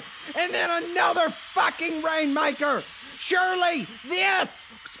Rainmaker, and then another fucking Rainmaker. Surely this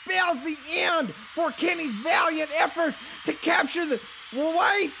spells the end for Kenny's valiant effort to capture the... Well,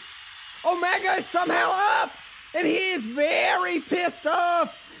 wait! Omega is somehow up, and he is very pissed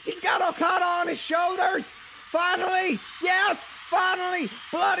off. He's got Okada on his shoulders. Finally, yes, finally,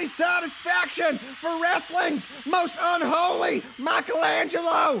 bloody satisfaction for wrestling's most unholy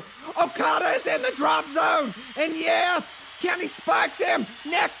Michelangelo. Okada is in the drop zone, and yes, Kenny spikes him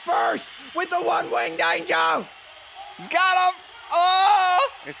neck first with the one-winged angel. He's got him. Oh!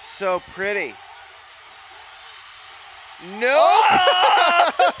 It's so pretty. No!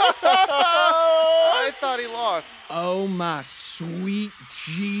 I thought he lost. Oh my sweet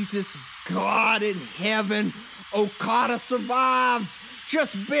Jesus God in heaven, Okada survives,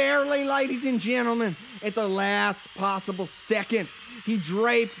 just barely, ladies and gentlemen. At the last possible second, he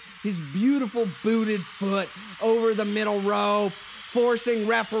draped his beautiful booted foot over the middle rope, forcing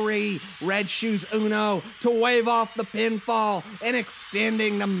referee Red Shoes Uno to wave off the pinfall and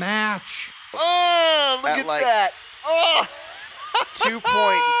extending the match. Oh, look at that. Oh!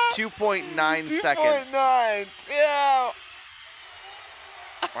 2.9 seconds. 2.9. Yeah.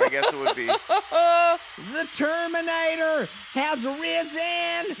 I guess it would be. The Terminator has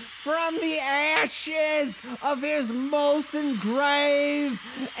risen from the ashes of his molten grave,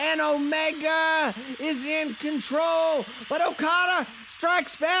 and Omega is in control. But Okada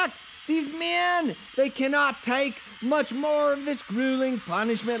strikes back. These men, they cannot take much more of this grueling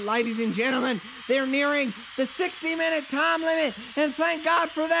punishment, ladies and gentlemen. They're nearing the 60-minute time limit, and thank God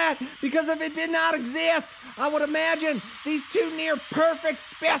for that, because if it did not exist, I would imagine these two near-perfect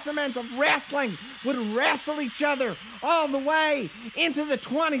specimens of wrestling would wrestle each other all the way into the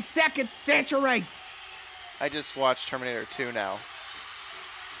 22nd century. I just watched Terminator 2 now.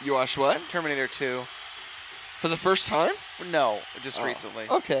 You watched what? Terminator 2. For the first time? No, just recently.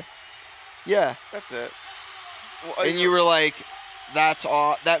 Okay. Yeah. That's it. Well, And you were like,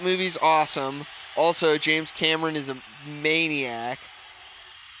 that movie's awesome. Also, James Cameron is a maniac.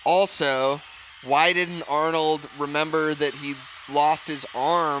 Also, why didn't Arnold remember that he lost his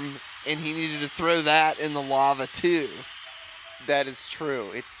arm and he needed to throw that in the lava too? That is true.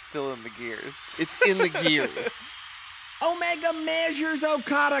 It's still in the gears. It's in the gears. Omega measures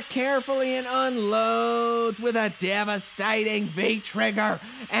Okada carefully and unloads with a devastating V-trigger,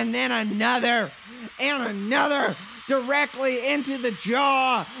 and then another, and another, directly into the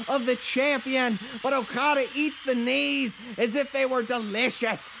jaw of the champion. But Okada eats the knees as if they were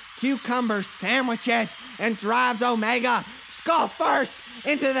delicious cucumber sandwiches and drives Omega skull first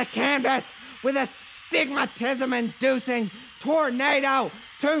into the canvas with a stigmatism-inducing tornado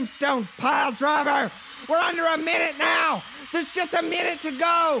tombstone pile driver. We're under a minute now. There's just a minute to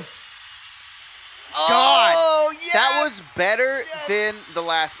go. God, Oh, yes! that was better than the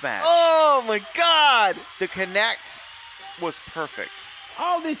last match. Oh, my God! The Connect was perfect.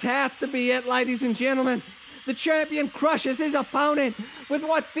 Oh, this has to be it, ladies and gentlemen. The champion crushes his opponent with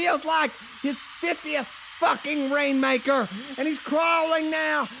what feels like his 50th fucking Rainmaker. And he's crawling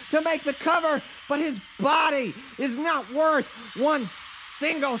now to make the cover, but his body is not worth one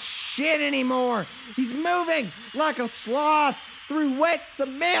single shit anymore. He's moving like a sloth through wet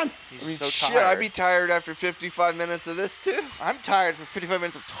cement. He's so Should tired. I be tired after 55 minutes of this too? I'm tired for 55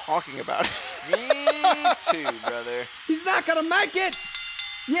 minutes of talking about it. Me too, brother. He's not gonna make it.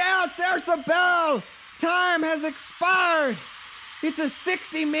 Yes, there's the bell. Time has expired. It's a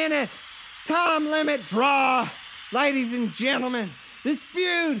 60-minute time limit draw. Ladies and gentlemen, this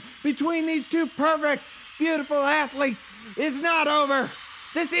feud between these two perfect, beautiful athletes is not over.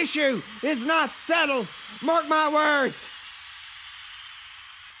 This issue is not settled. Mark my words.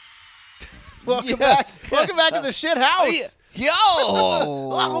 Welcome back. Welcome back to the shit house. Yo!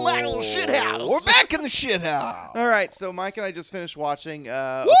 Welcome back to the shit house. We're back in the shit house. All right, so Mike and I just finished watching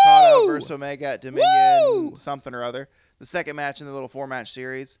Okada versus Omega at Dominion something or other. The second match in the little 4-match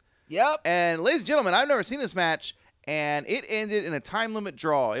series. Yep. And ladies and gentlemen, I've never seen this match, and it ended in a time limit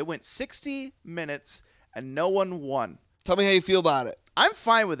draw. It went 60 minutes, and no one won. Tell me how you feel about it. I'm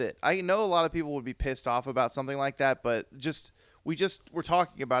fine with it. I know a lot of people would be pissed off about something like that, but we were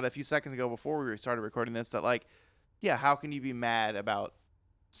talking about it a few seconds ago before we started recording this that, like, yeah, how can you be mad about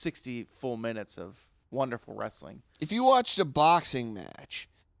 60 full minutes of wonderful wrestling? If you watched a boxing match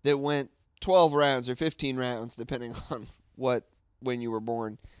that went 12 rounds or 15 rounds, depending on when you were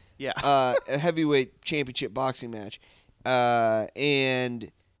born, Yeah. a heavyweight championship boxing match,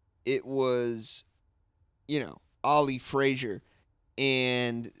 and it was, Ali Frazier,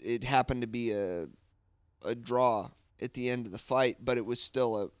 and it happened to be a draw at the end of the fight, but it was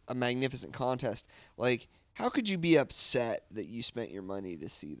still a magnificent contest. Like, how could you be upset that you spent your money to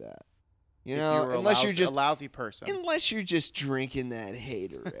see that? If you were unless you're just a lousy person. Unless you're just drinking that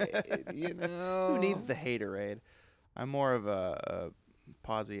haterade, Who needs the haterade? I'm more of a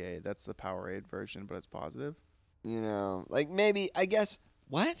Posiade. That's the Powerade version, but it's positive. Like maybe, I guess,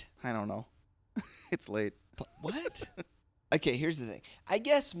 what? I don't know. It's late. What? Okay, here's the thing. I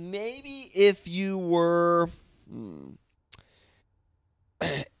guess maybe if you were...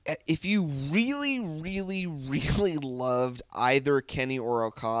 if you really, really, really loved either Kenny or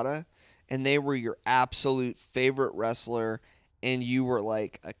Okada, and they were your absolute favorite wrestler, and you were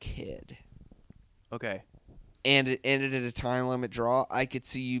like a kid, Okay. and it ended at a time limit draw, I could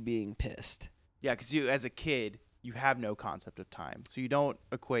see you being pissed. Yeah, because you, as a kid, you have no concept of time. So you don't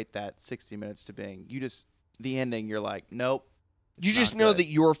equate that 60 minutes to being... the ending, you're like, nope. You just know that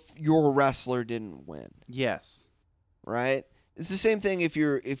your wrestler didn't win. Yes. Right? It's the same thing if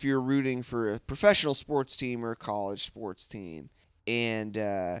you're rooting for a professional sports team or a college sports team, and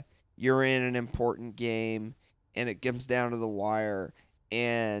you're in an important game, and it comes down to the wire,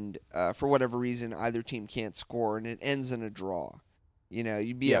 and for whatever reason either team can't score, and it ends in a draw.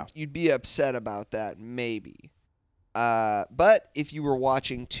 You'd be upset about that maybe. But if you were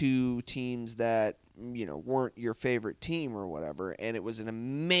watching two teams that weren't your favorite team or whatever, and it was an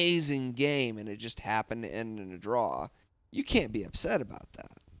amazing game, and it just happened to end in a draw, you can't be upset about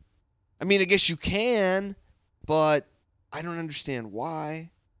that. I mean, I guess you can, but I don't understand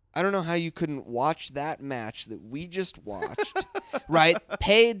why. I don't know how you couldn't watch that match that we just watched, right?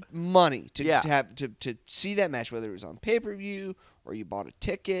 Paid money to see that match, whether it was on pay-per-view or you bought a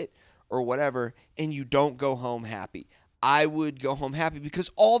ticket or whatever, and you don't go home happy. I would go home happy because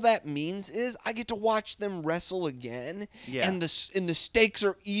all that means is I get to watch them wrestle again, and the stakes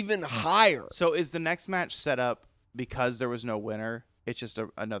are even higher. So is the next match set up because there was no winner? It's just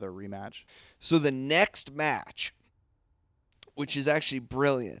another rematch? So the next match, which is actually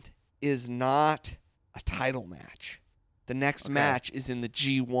brilliant, is not a title match. The next match is in the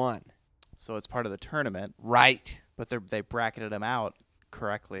G1. So it's part of the tournament. Right. But they bracketed them out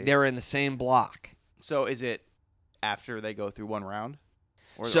correctly. They're in the same block. So is it after they go through one round?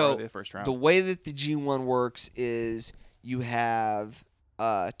 Or the first round? The way that the G1 works is you have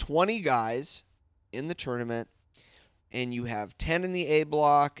 20 guys in the tournament, and you have 10 in the A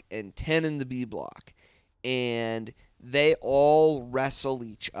block and 10 in the B block. And they all wrestle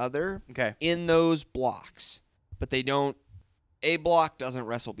each other in those blocks. But they don't... A block doesn't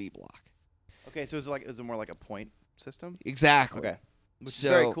wrestle B block. Okay, so is it more like a point system? Exactly. Okay. Which is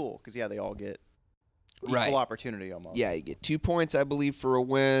very cool, because, they all get equal opportunity almost. Yeah, you get 2 points, I believe, for a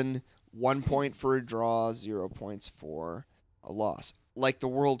win, 1 point for a draw, 0 points for a loss. Like the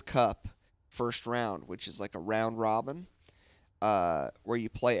World Cup first round, which is like a round robin, where you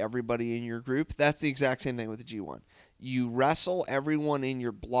play everybody in your group. That's the exact same thing with the G1. You wrestle everyone in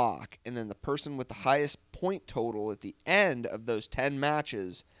your block, and then the person with the highest point total at the end of those 10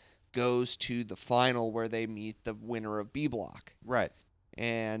 matches goes to the final where they meet the winner of B block. Right.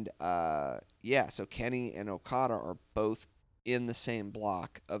 And so Kenny and Okada are both in the same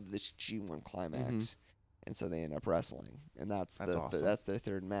block of this G1 climax, and so they end up wrestling, and that's awesome. that's their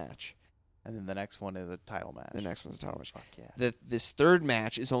third match. And then the next one is a title match. The next one's a title match. Fuck yeah. This third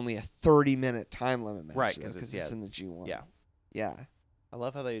match is only a 30-minute time limit match, Right, because it's in the G1. Yeah. Yeah. I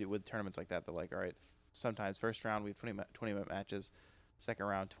love how they, with tournaments like that, they're like, all right, sometimes first round we have 20-minute matches, second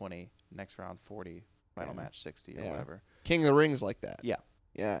round 20, next round 40, final match 60 or whatever. King of the Ring's like that. Yeah.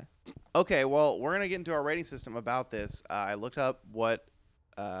 Yeah. Okay, well, we're going to get into our rating system about this. I looked up what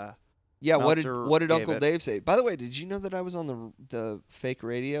Meltzer what did gave Uncle it. Dave say? By the way, did you know that I was on the fake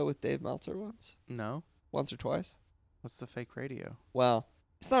radio with Dave Meltzer once? No? Once or twice? What's the fake radio? Well,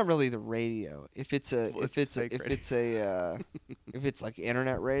 it's not really the radio. If it's like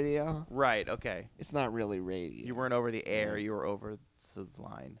internet radio, Right, okay. it's not really radio. You weren't over the air, you were over the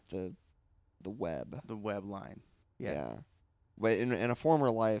line, the web. the web line. Yeah. But in a former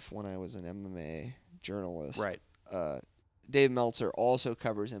life, when I was an MMA journalist, Right. Dave Meltzer also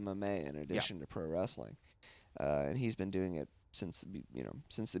covers MMA in addition to pro wrestling, and he's been doing it since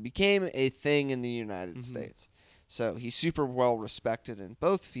it became a thing in the United States. So he's super well respected in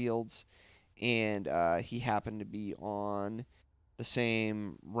both fields, and he happened to be on the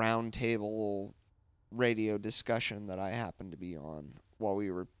same roundtable radio discussion that I happened to be on while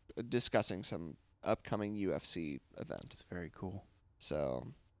we were discussing some upcoming UFC event. It's very cool. So,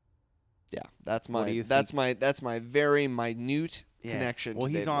 yeah, that's What do you my very minute connection. Well,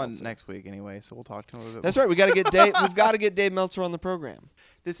 to he's Dave on Meltzer. next week anyway, so we'll talk to him a bit. That's more. right. We got to get Dave. We've got to get Dave Meltzer on the program.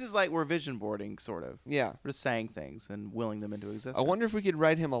 This is like we're vision boarding, sort of. Yeah. We're just saying things and willing them into existence. I wonder if we could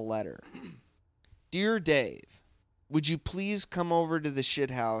write him a letter. Dear Dave, would you please come over to the shit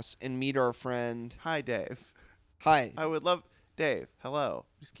house and meet our friend? Hi, Dave. Hi. I would love Dave. Hello.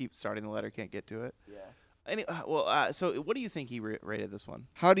 Just keep starting the letter. Can't get to it. Yeah. So what do you think he rated this one?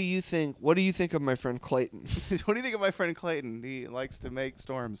 What do you think of my friend Clayton? What do you think of my friend Clayton? He likes to make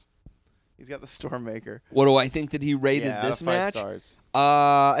storms. He's got the storm maker. What do I think that he rated Yeah, this out of 5 match? stars.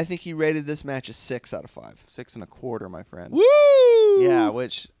 I think he rated this match a 6 out of 5. 6.25, my friend. Woo! Yeah,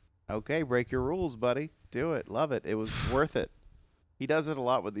 which, okay, break your rules, buddy. Do it. Love it. It was worth it. He does it a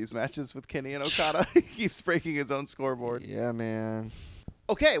lot with these matches with Kenny and Okada. He keeps breaking his own scoreboard. Yeah, man.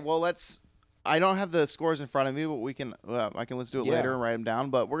 Okay, well, I don't have the scores in front of me, but let's do it later and write them down.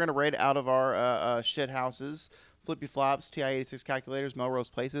 But we're going to rate out of our shit houses, Flippy Flops, TI-86 calculators,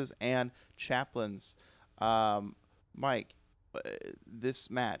 Melrose Places, and Chaplains. Mike, this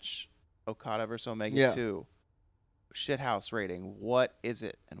match, Okada versus Omega 2, shithouse rating, what is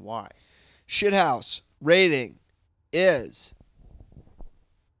it and why? Shithouse rating is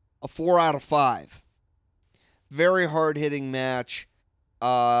a 4 out of 5. Very hard-hitting match.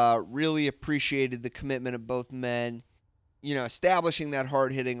 Really appreciated the commitment of both men. Establishing that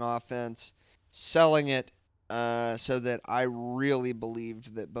hard-hitting offense, selling it so that I really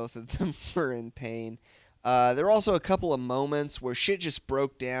believed that both of them were in pain. There were also a couple of moments where shit just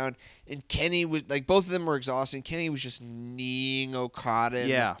broke down, and Kenny was both of them were exhausting. Kenny was just kneeing Okada in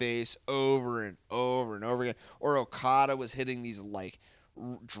the face over and over and over again, or Okada was hitting these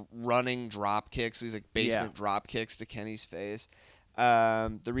running drop kicks, these basement drop kicks to Kenny's face.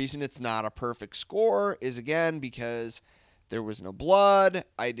 The reason it's not a perfect score is again because there was no blood.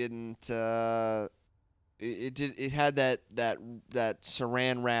 I didn't. It had that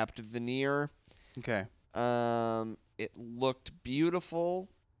saran wrapped veneer. Okay. It looked beautiful,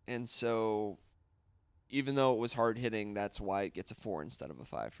 and so even though it was hard hitting, that's why it gets a 4 instead of a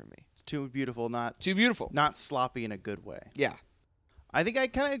 5 for me. It's too beautiful, not sloppy in a good way. Yeah. I think I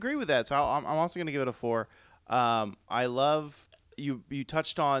kind of agree with that. So I'm also going to give it a 4. I love you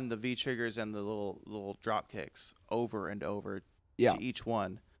touched on the V triggers and the little drop kicks over and over to each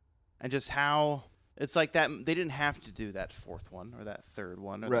one, and just how it's like that. They didn't have to do that 4th one or that 3rd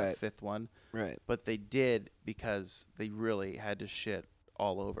one or that 5th one, right? But they did because they really had to shit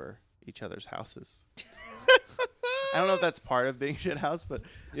all over each other's houses. I don't know if that's part of being shit house, but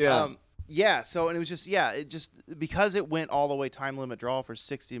yeah. So and it was just it just because it went all the way time limit draw for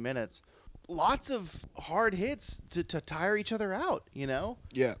 60 minutes. Lots of hard hits to tire each other out,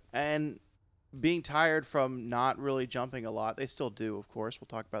 Yeah. And being tired from not really jumping a lot. They still do, of course. We'll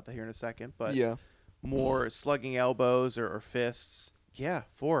talk about that here in a second. But more slugging elbows or fists. Yeah,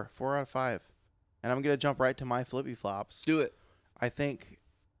 4 out of 5. And I'm going to jump right to my flippy flops. Do it. I think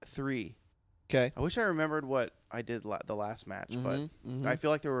 3. Okay. I wish I remembered what I did the last match, but I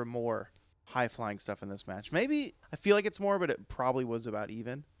feel like there were more high-flying stuff in this match. Maybe I feel like it's more, but it probably was about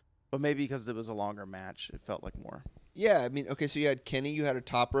even. But maybe because it was a longer match, it felt like more. Yeah, I mean, okay, so you had Kenny, you had a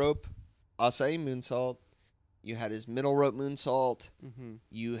top rope Asai moonsault, you had his middle rope moonsault, Mm-hmm.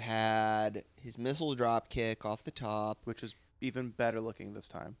 you had his missile drop kick off the top. Which is even better looking this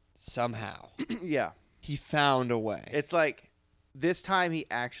time. Somehow, Yeah. he found a way. It's like this time he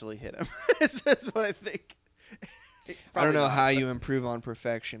actually hit him. That's what I think. I don't Probably know not, how but- you improve on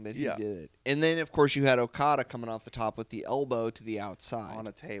perfection, but Yeah. he did it. And then, of course, you had Okada coming off the top with the elbow to the outside. on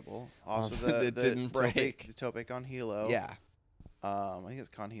a table. Also, That didn't break. The tope con hilo. Yeah. I think it's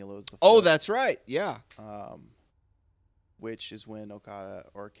con hilo is the. Oh, foot, that's right. Yeah. which is when Okada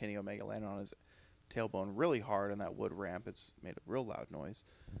or Kenny Omega landed on his tailbone really hard on that wood ramp. It's made a real loud noise.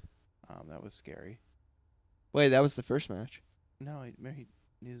 That was scary. Wait, that was the first match. No, he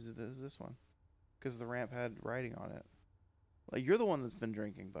used this one because the ramp had writing on it. Like, you're the one that's been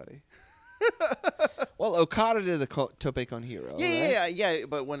drinking, buddy. Well, Okada did the tope con hero. Yeah.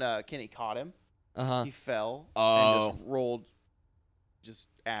 But when Kenny caught him, Uh-huh. he fell Oh. and just rolled, just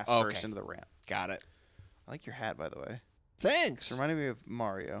ass Okay. first into the ramp. Got it. I like your hat, by the way. Thanks. It's reminding me of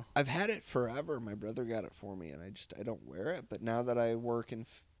Mario. I've had it forever. My brother got it for me, and I don't wear it. But now that I work in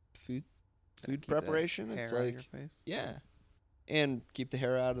food Keep that preparation, hair it's out of like, your face. yeah, and keep the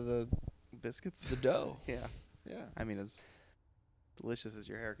hair out of the Biscuits. dough. Yeah. Yeah. I mean, as delicious as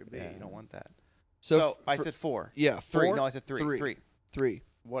your hair could be, Yeah. you don't want that. So So, I for- said 4. Yeah, 3. four. No, I said 3. Three. 3.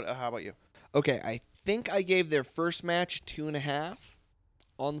 What? How about you? Okay, I think I gave their first match 2.5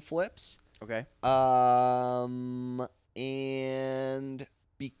 on flips. Okay. And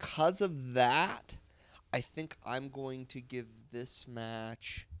because of that, I think I'm going to give this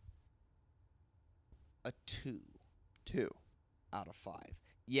match a 2 out of 5.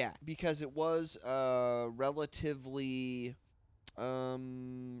 Yeah, because it was relatively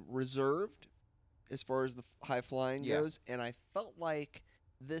reserved as far as the high flying Yeah. goes, and I felt like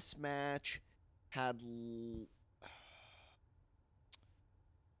this match had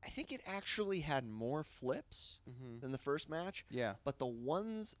I think it actually had more flips Mm-hmm. than the first match, Yeah. but the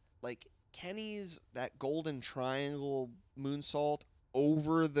ones like Kenny's that golden triangle moonsault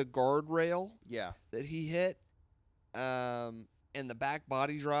over the guardrail Yeah. that he hit, and the back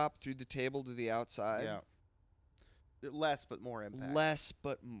body drop through the table to the outside. Yeah. Less but more impact. Less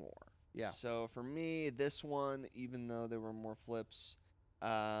but more. Yeah. So for me, this one, even though there were more flips,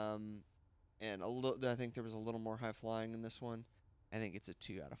 and I think there was a little more high flying in this one. I think it's a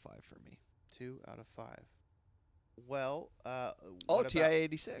 2 out of 5 for me. 2 out of 5. Well, Oh, what TI about-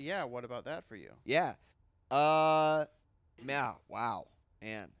 86. Yeah. What about that for you? Yeah. Yeah. Wow.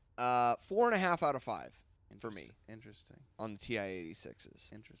 Man. 4.5 out of 5 for me Interesting. on the TI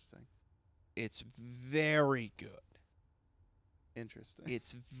 86s. Interesting. It's very good. Interesting.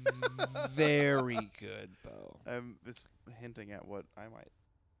 It's very good, Bo. I'm just hinting at what I might.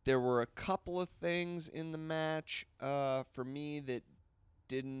 There were a couple of things in the match for me that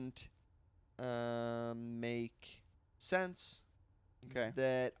didn't make sense. Okay.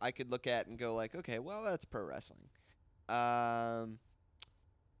 That I could look at and go like, okay, well, that's pro wrestling.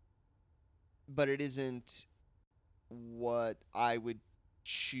 But it isn't what I would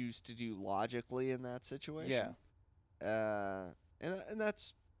choose to do logically in that situation. Yeah. And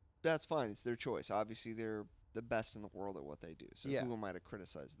that's fine. It's their choice. Obviously, they're the best in the world at what they do. So Yeah. who am I to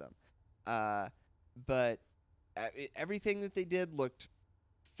criticize them? But everything that they did looked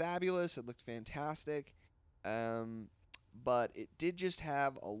fabulous. It looked fantastic. But it did just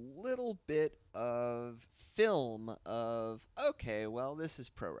have a little bit of film of, okay, well, this is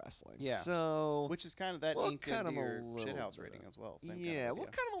pro wrestling. Yeah. So Which is kind of that We'll inked cut into 'em a your little shithouse bit rating up. as well. Same yeah, kind of we'll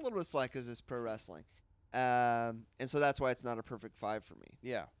idea. cut them a little bit slack because it's pro wrestling. And so that's why it's not a perfect 5 for me.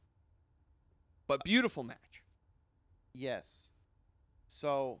 Yeah. But beautiful match. Yes.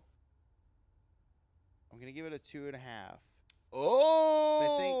 So I'm gonna give it a 2.5. Oh, I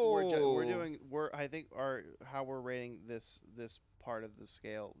think I think how we're rating this part of the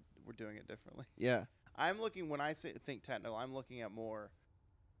scale, we're doing it differently. Yeah. I'm looking when I think technical, I'm looking at more.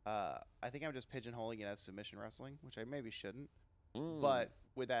 I think I'm just pigeonholing it as submission wrestling, which I maybe shouldn't. But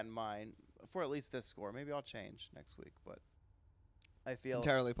with that in mind, for at least this score, maybe I'll change next week. But I it's feel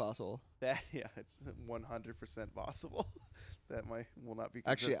entirely possible. that it's 100% possible that will not be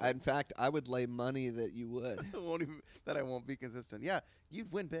Actually, consistent. in fact, I would lay money that you would. that I won't be consistent. Yeah,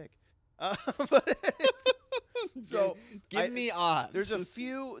 you'd win big. But so Give me odds. there's a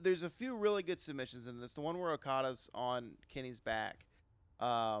few really good submissions in this. The one where Okada's on Kenny's back,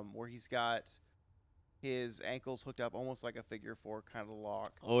 where he's got his ankles hooked up almost like a figure 4 kind of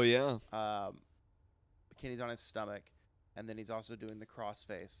lock. Oh yeah. Kenny's on his stomach, and then he's also doing the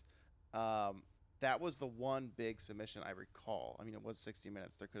crossface. That was the one big submission I recall. I mean, it was 60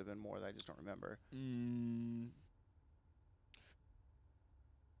 minutes. There could have been more that I just don't remember.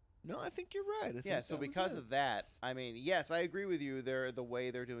 No, I think you're right. Yeah, so because of that, I mean, yes, I agree with you. The way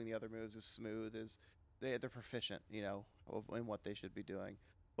they're doing the other moves is smooth, they're proficient, you know, in what they should be doing.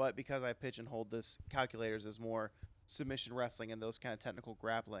 But because I pigeonholed this calculators as more submission wrestling and those kind of technical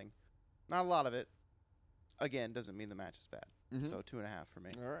grappling, not a lot of it. Again, doesn't mean the match is bad. So 2.5 for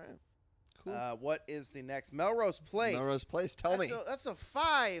me. All right. Cool. What is the next? Melrose Place. Melrose Place. Tell me. That's a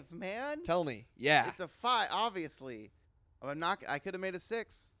 5, man. Tell me. Yeah. It's a 5, obviously. I could have made a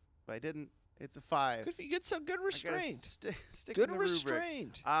 6, but I didn't. It's a 5. Good for you. Get some good restraint. Stick Good in the rubric.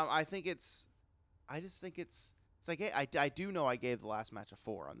 restraint. I just think it's like, hey, I do know I gave the last match a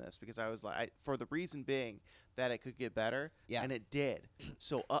 4 on this because I was like, for the reason being that it could get better, and it did.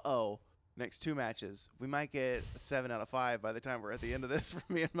 So, next 2 matches, we might get a 7 out of 5 by the time we're at the end of this for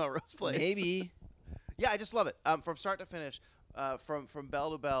me and Melrose Place. Maybe. Yeah, I just love it. From start to finish, from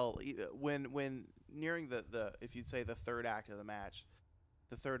bell to bell, when nearing the if you'd say the third act of the match,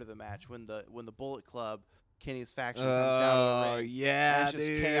 when the Bullet Club, Kenny's faction comes down to the ring. Yeah, and it's just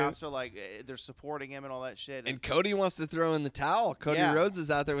dude. chaos. They're like they're supporting him and all that shit. And Cody wants to throw in the towel. Cody Rhodes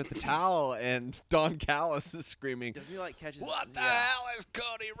is out there with the towel, and Don Callis is screaming, doesn't he like catches? "What the hell is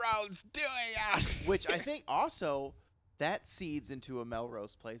Cody Rhodes doing out?" Which I think also that seeds into a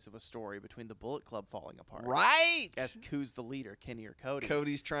Melrose Place of a story between the Bullet Club falling apart. Right. As who's the leader, Kenny or Cody?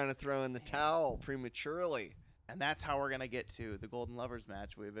 Cody's trying to throw in the towel prematurely. And that's how we're going to get to the Golden Lovers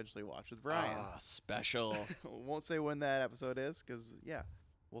match we eventually watch with Brian. Special. Won't say when that episode is because, yeah,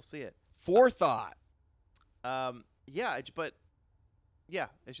 we'll see it. Forethought. But,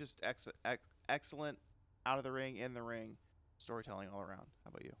 it's just excellent out of the ring, in the ring, storytelling all around. How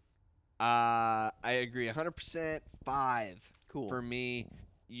about you? I agree. 100% 5. Cool. For me,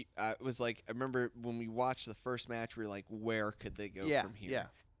 it was like, I remember when we watched the first match, we were like, where could they go from here? Yeah.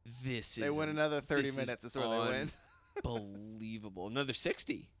 They win another 30 minutes. That's where they win. Unbelievable. Another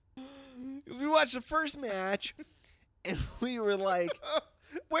 60. We watched the first match, and we were like,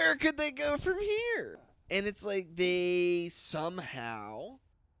 where could they go from here? And it's like they somehow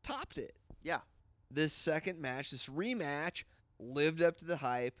topped it. Yeah. This second match, this rematch, lived up to the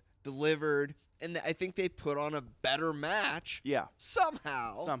hype, delivered, and I think they put on a better match. Yeah.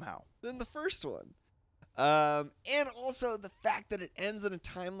 Somehow. Than the first one. And also the fact that it ends in a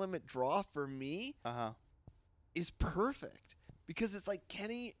time limit draw for me is perfect because it's like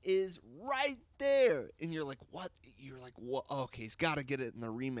Kenny is right there, and you're like, what? You're like, what? Okay, he's got to get it in the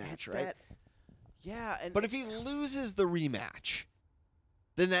rematch, right? But if he loses the rematch,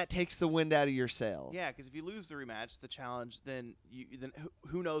 then that takes the wind out of your sails. Yeah, because if you lose the rematch, the challenge, then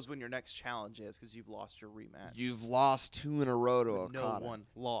who knows when your next challenge is because you've lost your rematch. You've lost 2 in a row to Okada. No one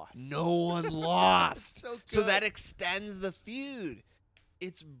lost. No one lost. So good. So that extends the feud.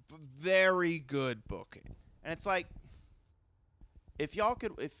 It's very good booking. And it's like, if y'all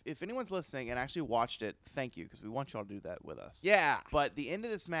could, if anyone's listening and actually watched it, thank you, because we want y'all to do that with us. Yeah. But the end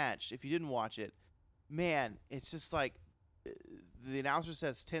of this match, if you didn't watch it, man, it's just like, the announcer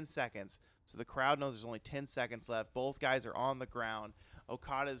says 10 seconds, so the crowd knows there's only 10 seconds left. Both guys are on the ground.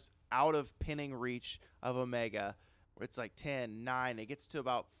 Okada's out of pinning reach of Omega, where it's like 10, 9. It gets to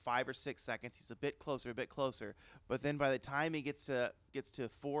about 5 or 6 seconds. He's a bit closer. But then by the time he gets to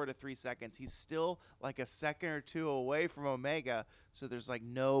 4 to 3 seconds, he's still like a second or 2 away from Omega. So there's like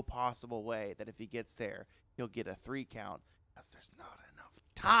no possible way that if he gets there, he'll get a 3 count because there's not enough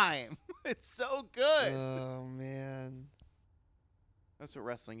time. It's so good. Oh, man. That's what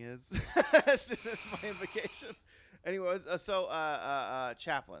wrestling is. That's my implication. Anyways,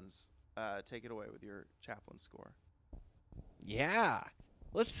 Chaplains. Take it away with your Chaplain score. Yeah.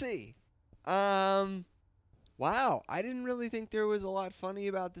 Let's see. Wow. I didn't really think there was a lot funny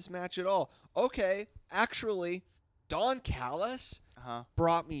about this match at all. Okay. Actually, Don Callis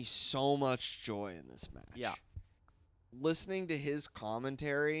brought me so much joy in this match. Yeah. Listening to his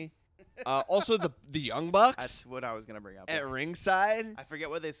commentary. Also, the Young Bucks. That's what I was going to bring up. At ringside. I forget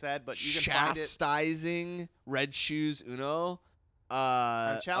what they said, but you can find it. Chastising Red Shoes Uno.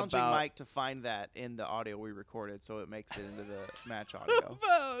 I'm challenging Mike to find that in the audio we recorded so it makes it into the match audio.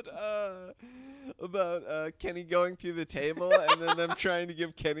 about Kenny going through the table and then them trying to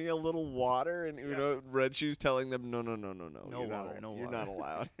give Kenny a little water and Uno Red Shoes telling them no you're not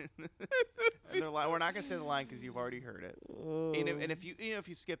allowed. And we're not gonna say the line because you've already heard it. And if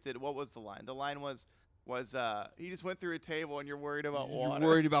you skipped it, what was the line? The line was he just went through a table and you're worried about water. You're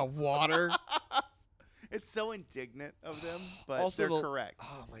worried about water. It's so indignant of them, but Also, they're correct.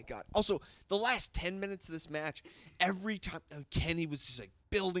 Oh my god. Also, the last 10 minutes of this match, every time Kenny was just like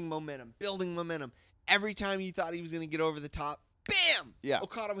building momentum. Every time you thought he was going to get over the top, bam! Yeah.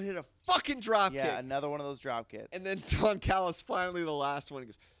 Okada would hit a fucking drop Yeah, kick. another one of those drop kicks. And then Don Callis finally the last one. He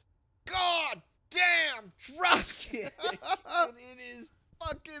goes, God damn, drop kick. And it is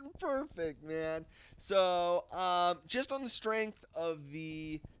fucking perfect, man. So, just on the strength of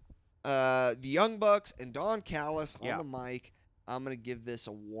the Young Bucks and Don Callis on the mic, I'm going to give this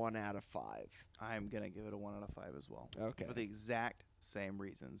a 1 out of 5. I'm going to give it a 1 out of 5 as well. Okay. For the exact same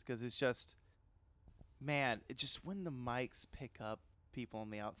reasons. Because it's just, man, it just when the mics pick up people on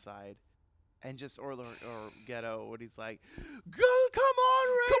the outside and just, or Ghetto, when he's like, go, come on,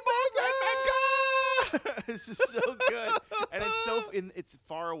 Rebecca! It's just so good. And it's it's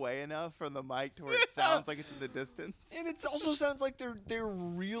far away enough from the mic to where it sounds like it's in the distance. And it also sounds like they're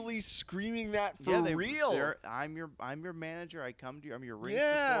really screaming that for real. I'm your manager. I come to you. I'm your ring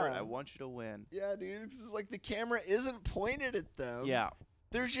support. I want you to win. Yeah, dude. This is like the camera isn't pointed at them. Yeah.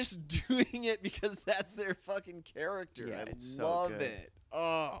 They're just doing it because that's their fucking character. Yeah, I it's so love good. it.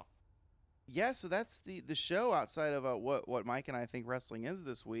 Oh. Yeah, so that's the show outside of what Mike and I think wrestling is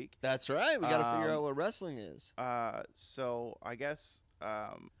this week. That's right. We got to figure out what wrestling is. So I guess,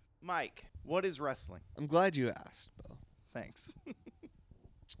 Mike, what is wrestling? I'm glad you asked, Bo. Thanks.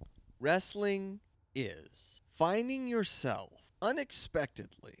 Wrestling is finding yourself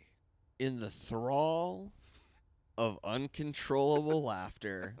unexpectedly in the thrall of uncontrollable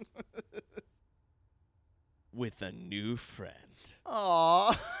laughter with a new friend.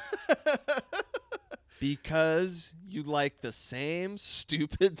 Aww. Because you like the same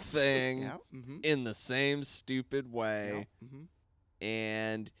stupid thing Yeah. Mm-hmm. in the same stupid way, Yeah. Mm-hmm.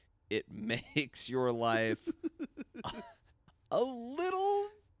 and it makes your life a little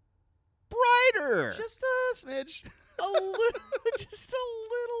brighter. Just a smidge. Just a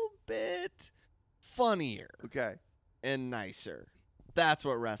little bit funnier Okay. and nicer. That's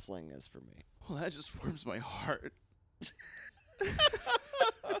what wrestling is for me. Well, that just warms my heart.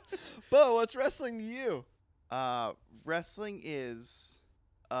 Bo, what's wrestling to you? Wrestling is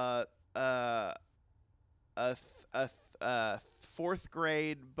a fourth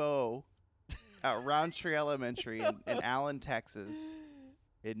grade Bo at Roundtree Elementary in Allen, Texas,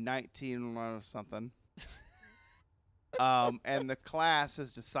 in 19 something. And the class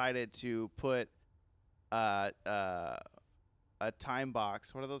has decided to put a time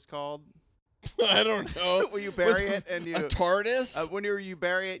box. What are those called? I don't know. When you bury it and you a TARDIS, when you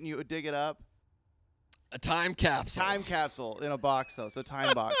bury it and you dig it up. a time capsule. Time capsule in a box, though, so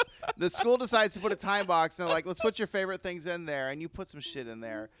time box. The school decides to put a time box, and they're like, let's put your favorite things in there, and you put some shit in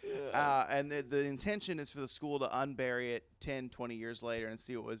there. And the intention is for the school to unbury it 10, 20 years later and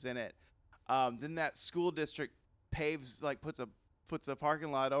see what was in it. Then that school district paves, like, puts a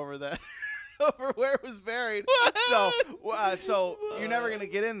parking lot over that. Over where it was buried, so you're never gonna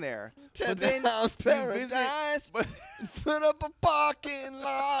get in there. But then you visit, put up a parking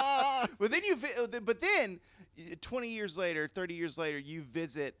lot. but then 20 years later, 30 years later, you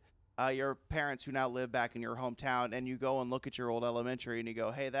visit your parents who now live back in your hometown, and you go and look at your old elementary, and you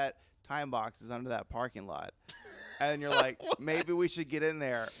go, "Hey, that time box is under that parking lot," and you're like, "Maybe we should get in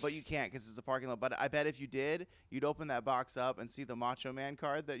there," but you can't because it's a parking lot. But I bet if you did, you'd open that box up and see the Macho Man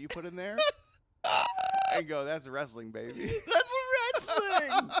card that you put in there. And go, that's wrestling, baby. That's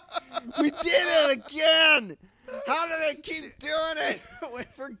wrestling. We did it again. How do they keep doing it?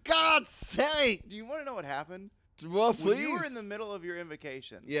 For God's sake. Do you want to know what happened? Well, please. When you were in the middle of your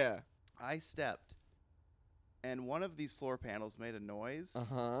invocation, Yeah. I stepped, and one of these floor panels made a noise,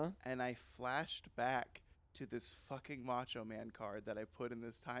 and I flashed back to this fucking Macho Man card that I put in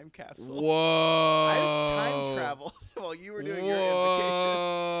this time capsule. Whoa. I time traveled while you were doing your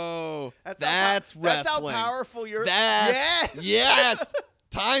invocation. That's wrestling. That's how powerful your Yes.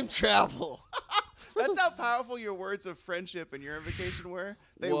 Time travel. That's how powerful your words of friendship and your invocation were.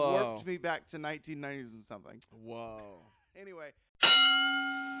 They warped me back to 1990s and something. Whoa. Anyway.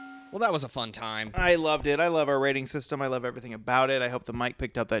 Well, that was a fun time. I loved it. I love our rating system. I love everything about it. I hope the mic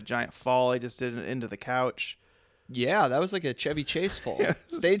picked up that giant fall I just did into the couch. Yeah, that was like a Chevy Chase fall. Yeah.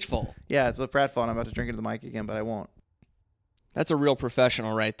 Stage fall. Yeah, it's a Pratt fall, and I'm about to drink into the mic again, but I won't. That's a real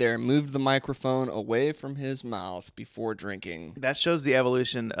professional right there. Moved the microphone away from his mouth before drinking. That shows the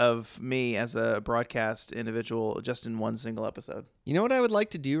evolution of me as a broadcast individual just in one single episode. You know what I would like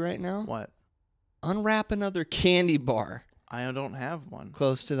to do right now? What? Unwrap another candy bar. I don't have one.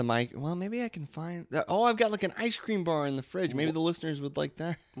 Close to the mic. Well, maybe I can find... Oh, I've got like an ice cream bar in the fridge. Maybe the listeners would like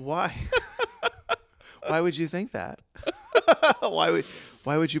that. Why? Why would you think that?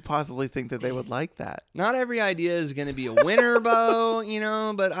 Why would you possibly think that they would like that? Not every idea is going to be a winner, Bo,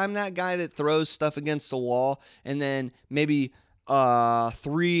 but I'm that guy that throws stuff against the wall and then maybe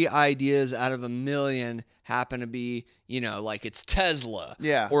 3 ideas out of 1 million happen to be, like it's Tesla.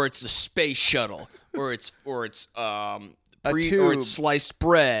 Yeah. Or it's the space shuttle. or it's or it's sliced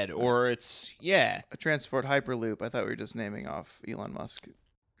bread, or it's a Transport Hyperloop. I thought we were just naming off Elon Musk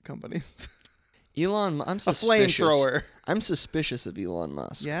companies. I'm A suspicious. flamethrower. I'm suspicious of Elon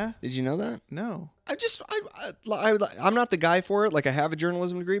Musk. Yeah? Did you know that? No. I'm not the guy for it. Like, I have a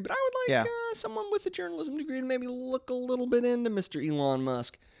journalism degree, but I would like Yeah. someone with a journalism degree to maybe look a little bit into Mr. Elon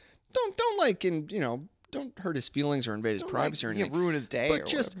Musk. Don't hurt his feelings or invade his privacy or anything. ruin his day But or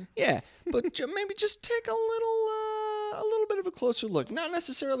just whatever. maybe just take a little bit of a closer look. Not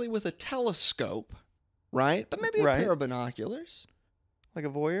necessarily with a telescope, right? But maybe a Right. pair of binoculars. Like a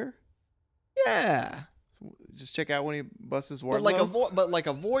voyeur? Yeah. Just check out when he busts his But Wardlow? like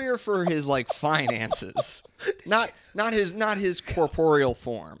a voyeur for his like finances, not his corporeal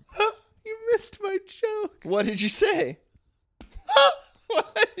form. You missed my joke. What did you say?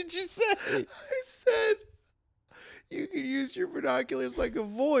 What did you say? I said you could use your binoculars like a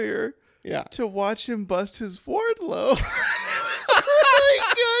voyeur Yeah. to watch him bust his Wardlow. It was a really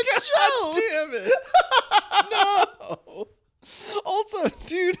good joke. Damn it! No. Also,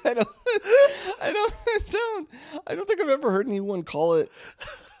 dude, I don't think I've ever heard anyone pronounce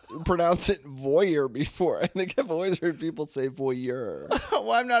it voyeur before. I think I've always heard people say voyeur.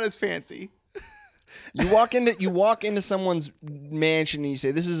 Well, I'm not as fancy. You walk into someone's mansion and you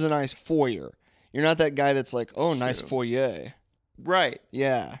say, "This is a nice foyer." You're not that guy that's like, "Oh, nice foyer." Right.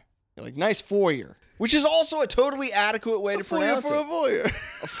 Yeah. You're like, "Nice foyer," which is also a totally adequate way to pronounce For a it. voyeur.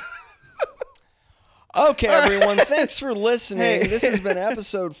 Okay, everyone, thanks for listening. Hey. This has been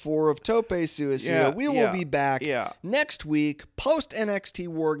episode 4 of Tope Suicida. Yeah, We will yeah, be back yeah. next week, post NXT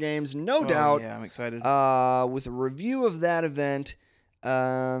War Games, no Oh, doubt, yeah, I'm excited. with a review of that event,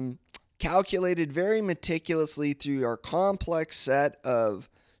 calculated very meticulously through our complex set of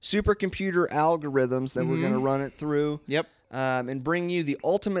supercomputer algorithms that we're going to run it through. Yep. And bring you the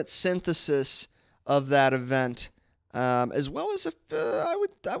ultimate synthesis of that event. As well as I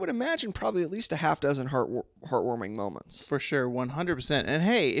would imagine probably at least a half dozen heartwarming moments. For sure, 100%. And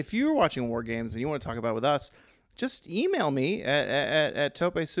hey, if you're watching War Games and you want to talk about it with us, just email me at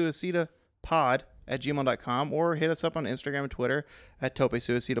topesuicidapod@gmail.com or hit us up on Instagram and Twitter at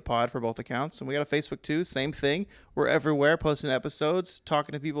topesuicidapod for both accounts. And we got a Facebook too, same thing. We're everywhere posting episodes,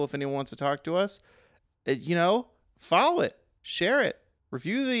 talking to people if anyone wants to talk to us. Follow it, share it,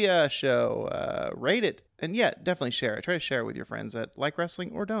 review the show, rate it. And yeah, definitely share it. Try to share it with your friends that like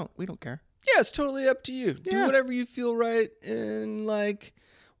wrestling or don't. We don't care. Yeah, it's totally up to you. Do Yeah. whatever you feel right and like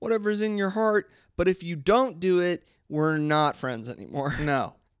whatever's in your heart. But if you don't do it, we're not friends anymore.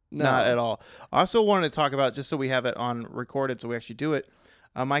 No, No. not at all. I also wanted to talk about, just so we have it on recorded so we actually do it,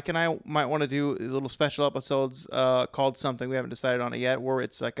 Mike and I might want to do little special episodes called something. We haven't decided on it yet, where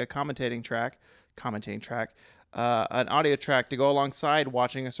it's like a commentating track, an audio track to go alongside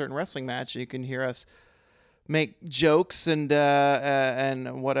watching a certain wrestling match. You can hear us make jokes and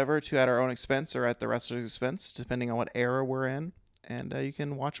whatever at our own expense or at the wrestler's expense, depending on what era we're in. And you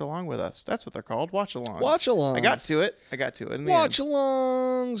can watch along with us. That's what they're called, watch-alongs. Watch-alongs. I got to it in the end.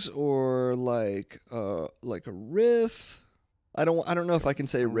 Watch-alongs or like a riff. I don't know if I can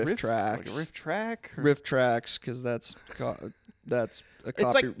say riff tracks. Like a riff track? Riff tracks, because that's a It's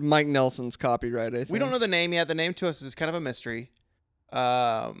copy. like- Mike Nelson's copyright, I think. We don't know the name yet. The name to us is kind of a mystery.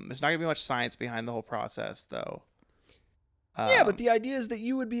 There's not going to be much science behind the whole process, though. Yeah, but the idea is that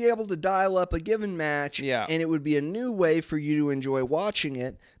you would be able to dial up a given match, Yeah. and it would be a new way for you to enjoy watching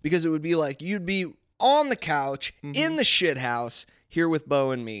it, because it would be like you'd be on the couch in the shit house here with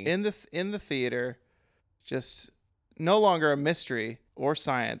Bo and me. in the theater, just no longer a mystery or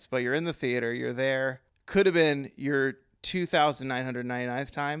science, but you're in the theater. You're there. Could have been your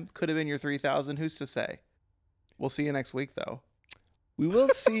 2,999th time. Could have been your 3,000. Who's to say? We'll see you next week, though. We will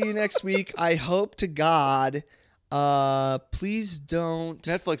see you next week. I hope to God. Please don't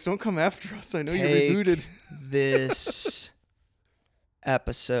Netflix, don't come after us. I know you take rebooted. this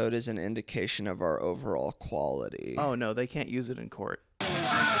episode as an indication of our overall quality. Oh no, they can't use it in court.